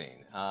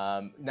exposing.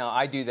 Now,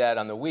 I do that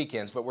on the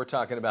weekends, but we're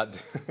talking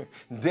about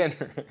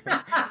dinner.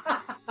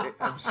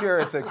 I'm sure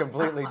it's a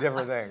completely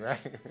different thing, right?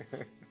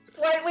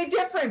 Slightly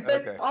different,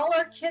 but okay. All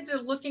our kids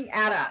are looking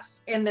at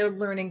us and they're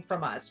learning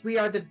from us.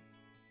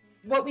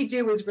 What we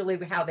do is really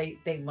how they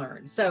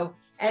learn. So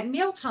at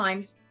meal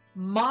times,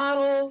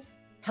 model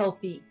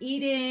healthy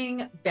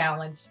eating,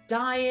 balanced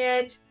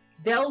diet.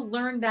 They'll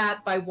learn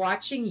that by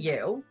watching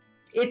you.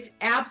 It's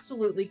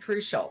absolutely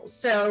crucial.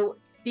 So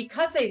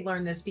because they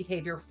learn this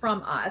behavior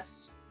from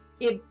us,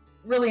 it's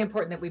really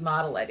important that we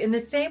model it. In the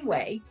same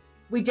way,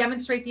 we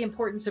demonstrate the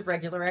importance of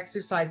regular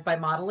exercise by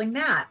modeling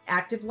that.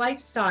 Active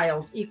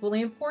lifestyles,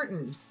 equally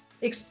important.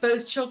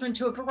 Expose children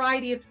to a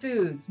variety of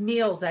foods,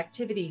 meals,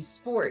 activities,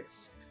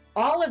 sports.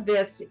 All of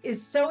this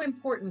is so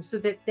important so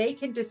that they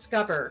can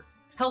discover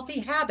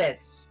healthy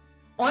habits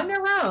on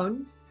their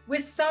own,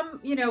 with some,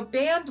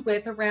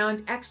 bandwidth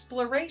around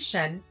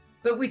exploration,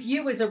 but with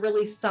you as a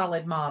really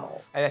solid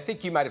model. And I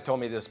think you might have told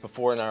me this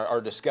before in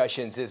our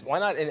discussions, is why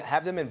not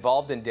have them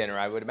involved in dinner?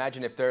 I would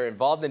imagine if they're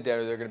involved in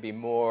dinner, they're going to be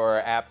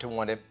more apt to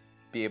want to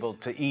be able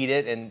to eat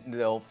it, and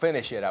they'll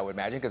finish it, I would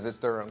imagine, because it's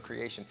their own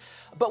creation.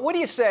 But what do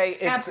you say?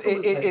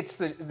 It's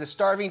the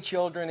starving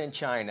children in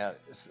China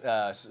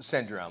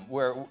syndrome,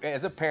 where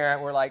as a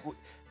parent, we're like,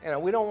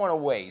 we don't want to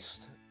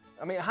waste.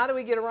 I mean, how do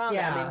we get around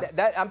that? I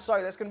mean, I'm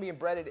sorry, that's going to be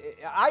embedded.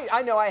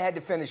 I know I had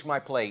to finish my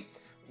plate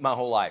my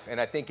whole life, and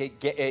I think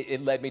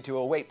it led me to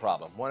a weight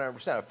problem,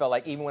 100%. I felt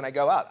like even when I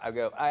go out,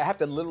 I have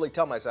to literally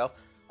tell myself,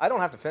 I don't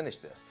have to finish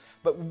this.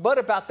 But what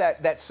about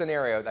that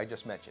scenario that I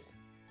just mentioned?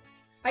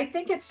 I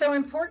think it's so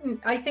important.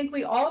 I think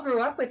we all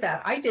grew up with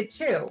that. I did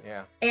too.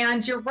 Yeah.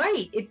 And you're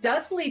right. It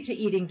does lead to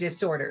eating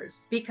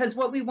disorders, because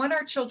what we want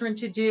our children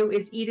to do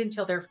is eat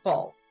until they're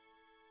full.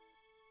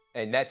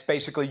 And that's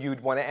basically,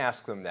 you'd want to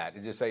ask them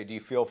that. Just say, do you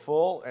feel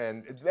full?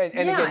 And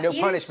again, no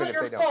punishment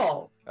if they don't.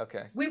 Full.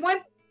 Okay. We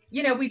want,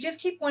 we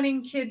just keep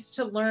wanting kids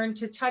to learn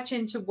to touch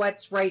into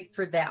what's right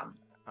for them.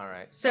 All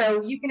right.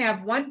 So you can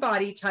have one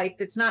body type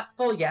that's not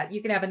full yet.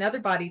 You can have another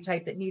body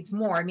type that needs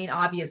more. I mean,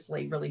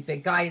 obviously, really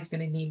big guy is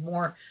going to need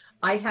more.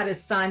 I had a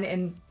son,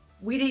 and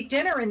we'd eat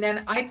dinner, and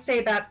then I'd say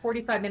about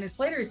 45 minutes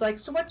later, he's like,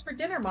 so what's for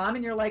dinner, Mom?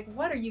 And you're like,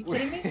 what, are you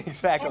kidding me?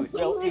 Exactly.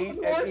 We'll eat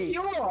and eat.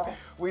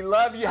 We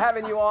love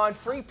having you on.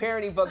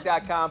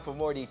 FreeParentingBook.com for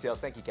more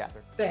details. Thank you,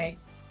 Katerine.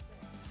 Thanks.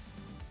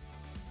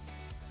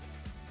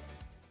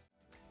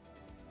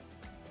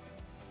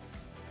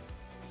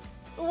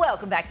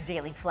 Welcome back to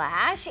Daily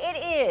Flash. It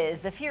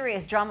is the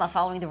furious drama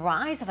following the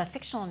rise of a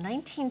fictional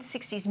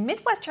 1960s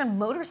Midwestern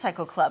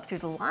motorcycle club through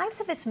the lives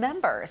of its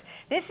members.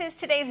 This is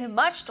today's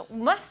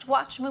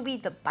must-watch movie,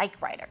 The Bike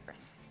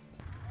Riders.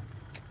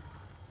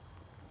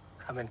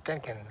 I've been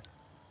thinking,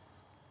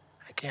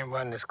 I can't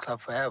run this club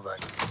forever.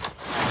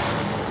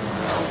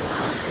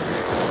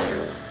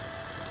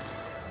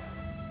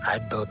 I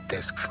built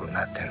this from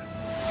nothing.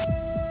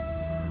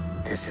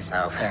 This is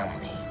our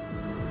family.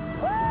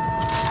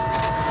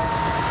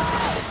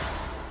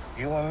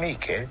 You and me,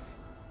 kid.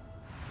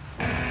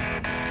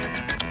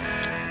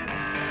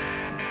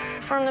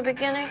 From the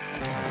beginning?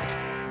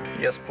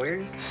 Yes,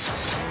 please.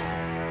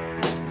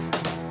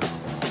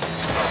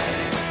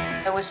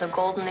 It was the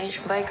golden age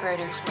of bike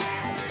riders.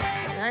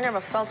 And I never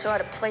felt so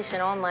out of place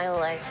in all my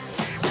life.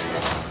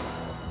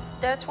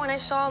 That's when I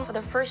saw him for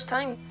the first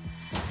time.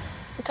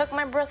 It took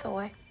my breath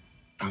away.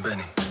 I'm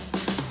Benny.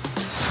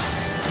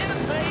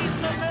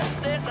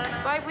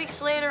 5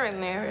 weeks later, I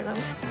married him.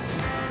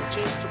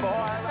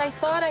 I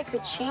thought I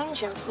could change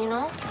him,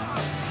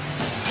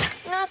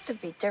 Not to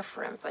be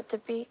different, but to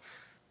be,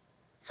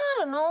 I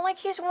don't know, like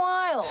he's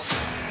wild.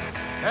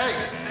 Hey!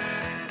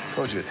 I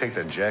told you to take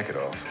that jacket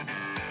off.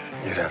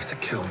 You'd have to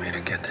kill me to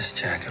get this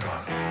jacket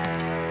off.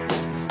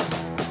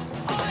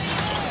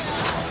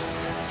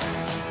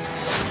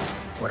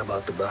 What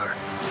about the bar?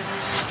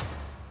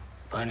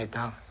 Burn it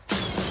down.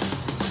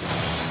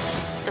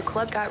 The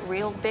club got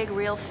real big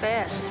real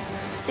fast.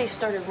 They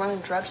started running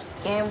drugs,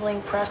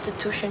 gambling,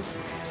 prostitution.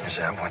 Is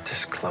that what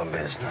this club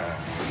is now?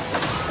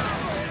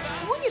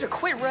 I want you to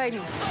quit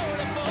riding.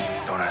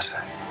 Don't ask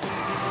that.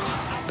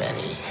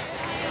 Benny.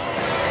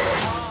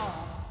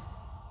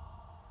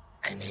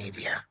 I need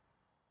you.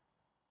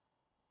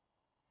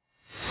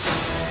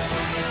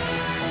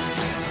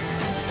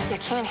 You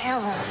can't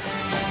have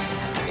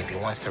him. If he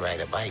wants to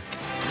ride a bike,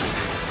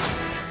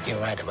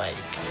 he'll ride a bike.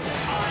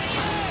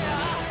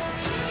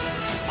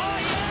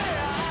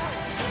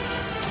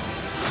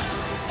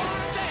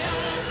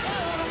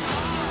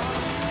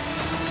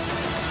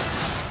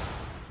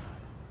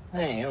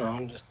 Hey,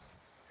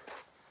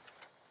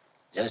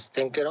 just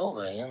think it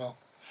over,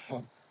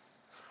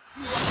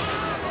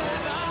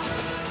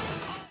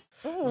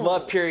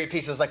 Love period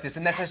pieces like this,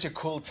 and that's such a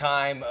cool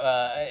time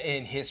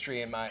in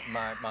history in my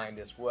mind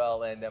as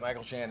well. And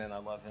Michael Shannon, I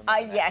love him.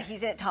 Yeah,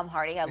 he's in it. Tom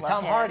Hardy, I love him.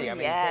 Tom Hardy, I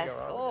mean,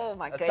 yes. Oh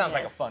my goodness. That sounds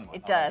like a fun one.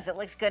 It does. It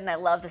looks good, and I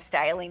love the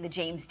styling, the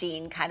James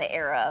Dean kind of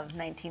era of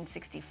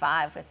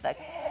 1965 with the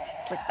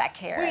slick back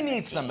hair. We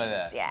need some of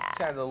that. Yeah.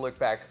 Kind of a look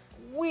back.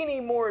 We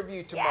need more of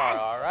you tomorrow, Yes.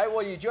 all right?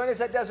 Well, you join us.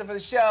 That does it for the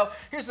show.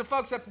 Here's the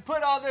folks that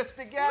put all this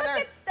together.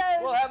 Look at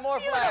those we'll have more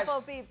Flash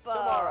beautiful people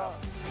tomorrow.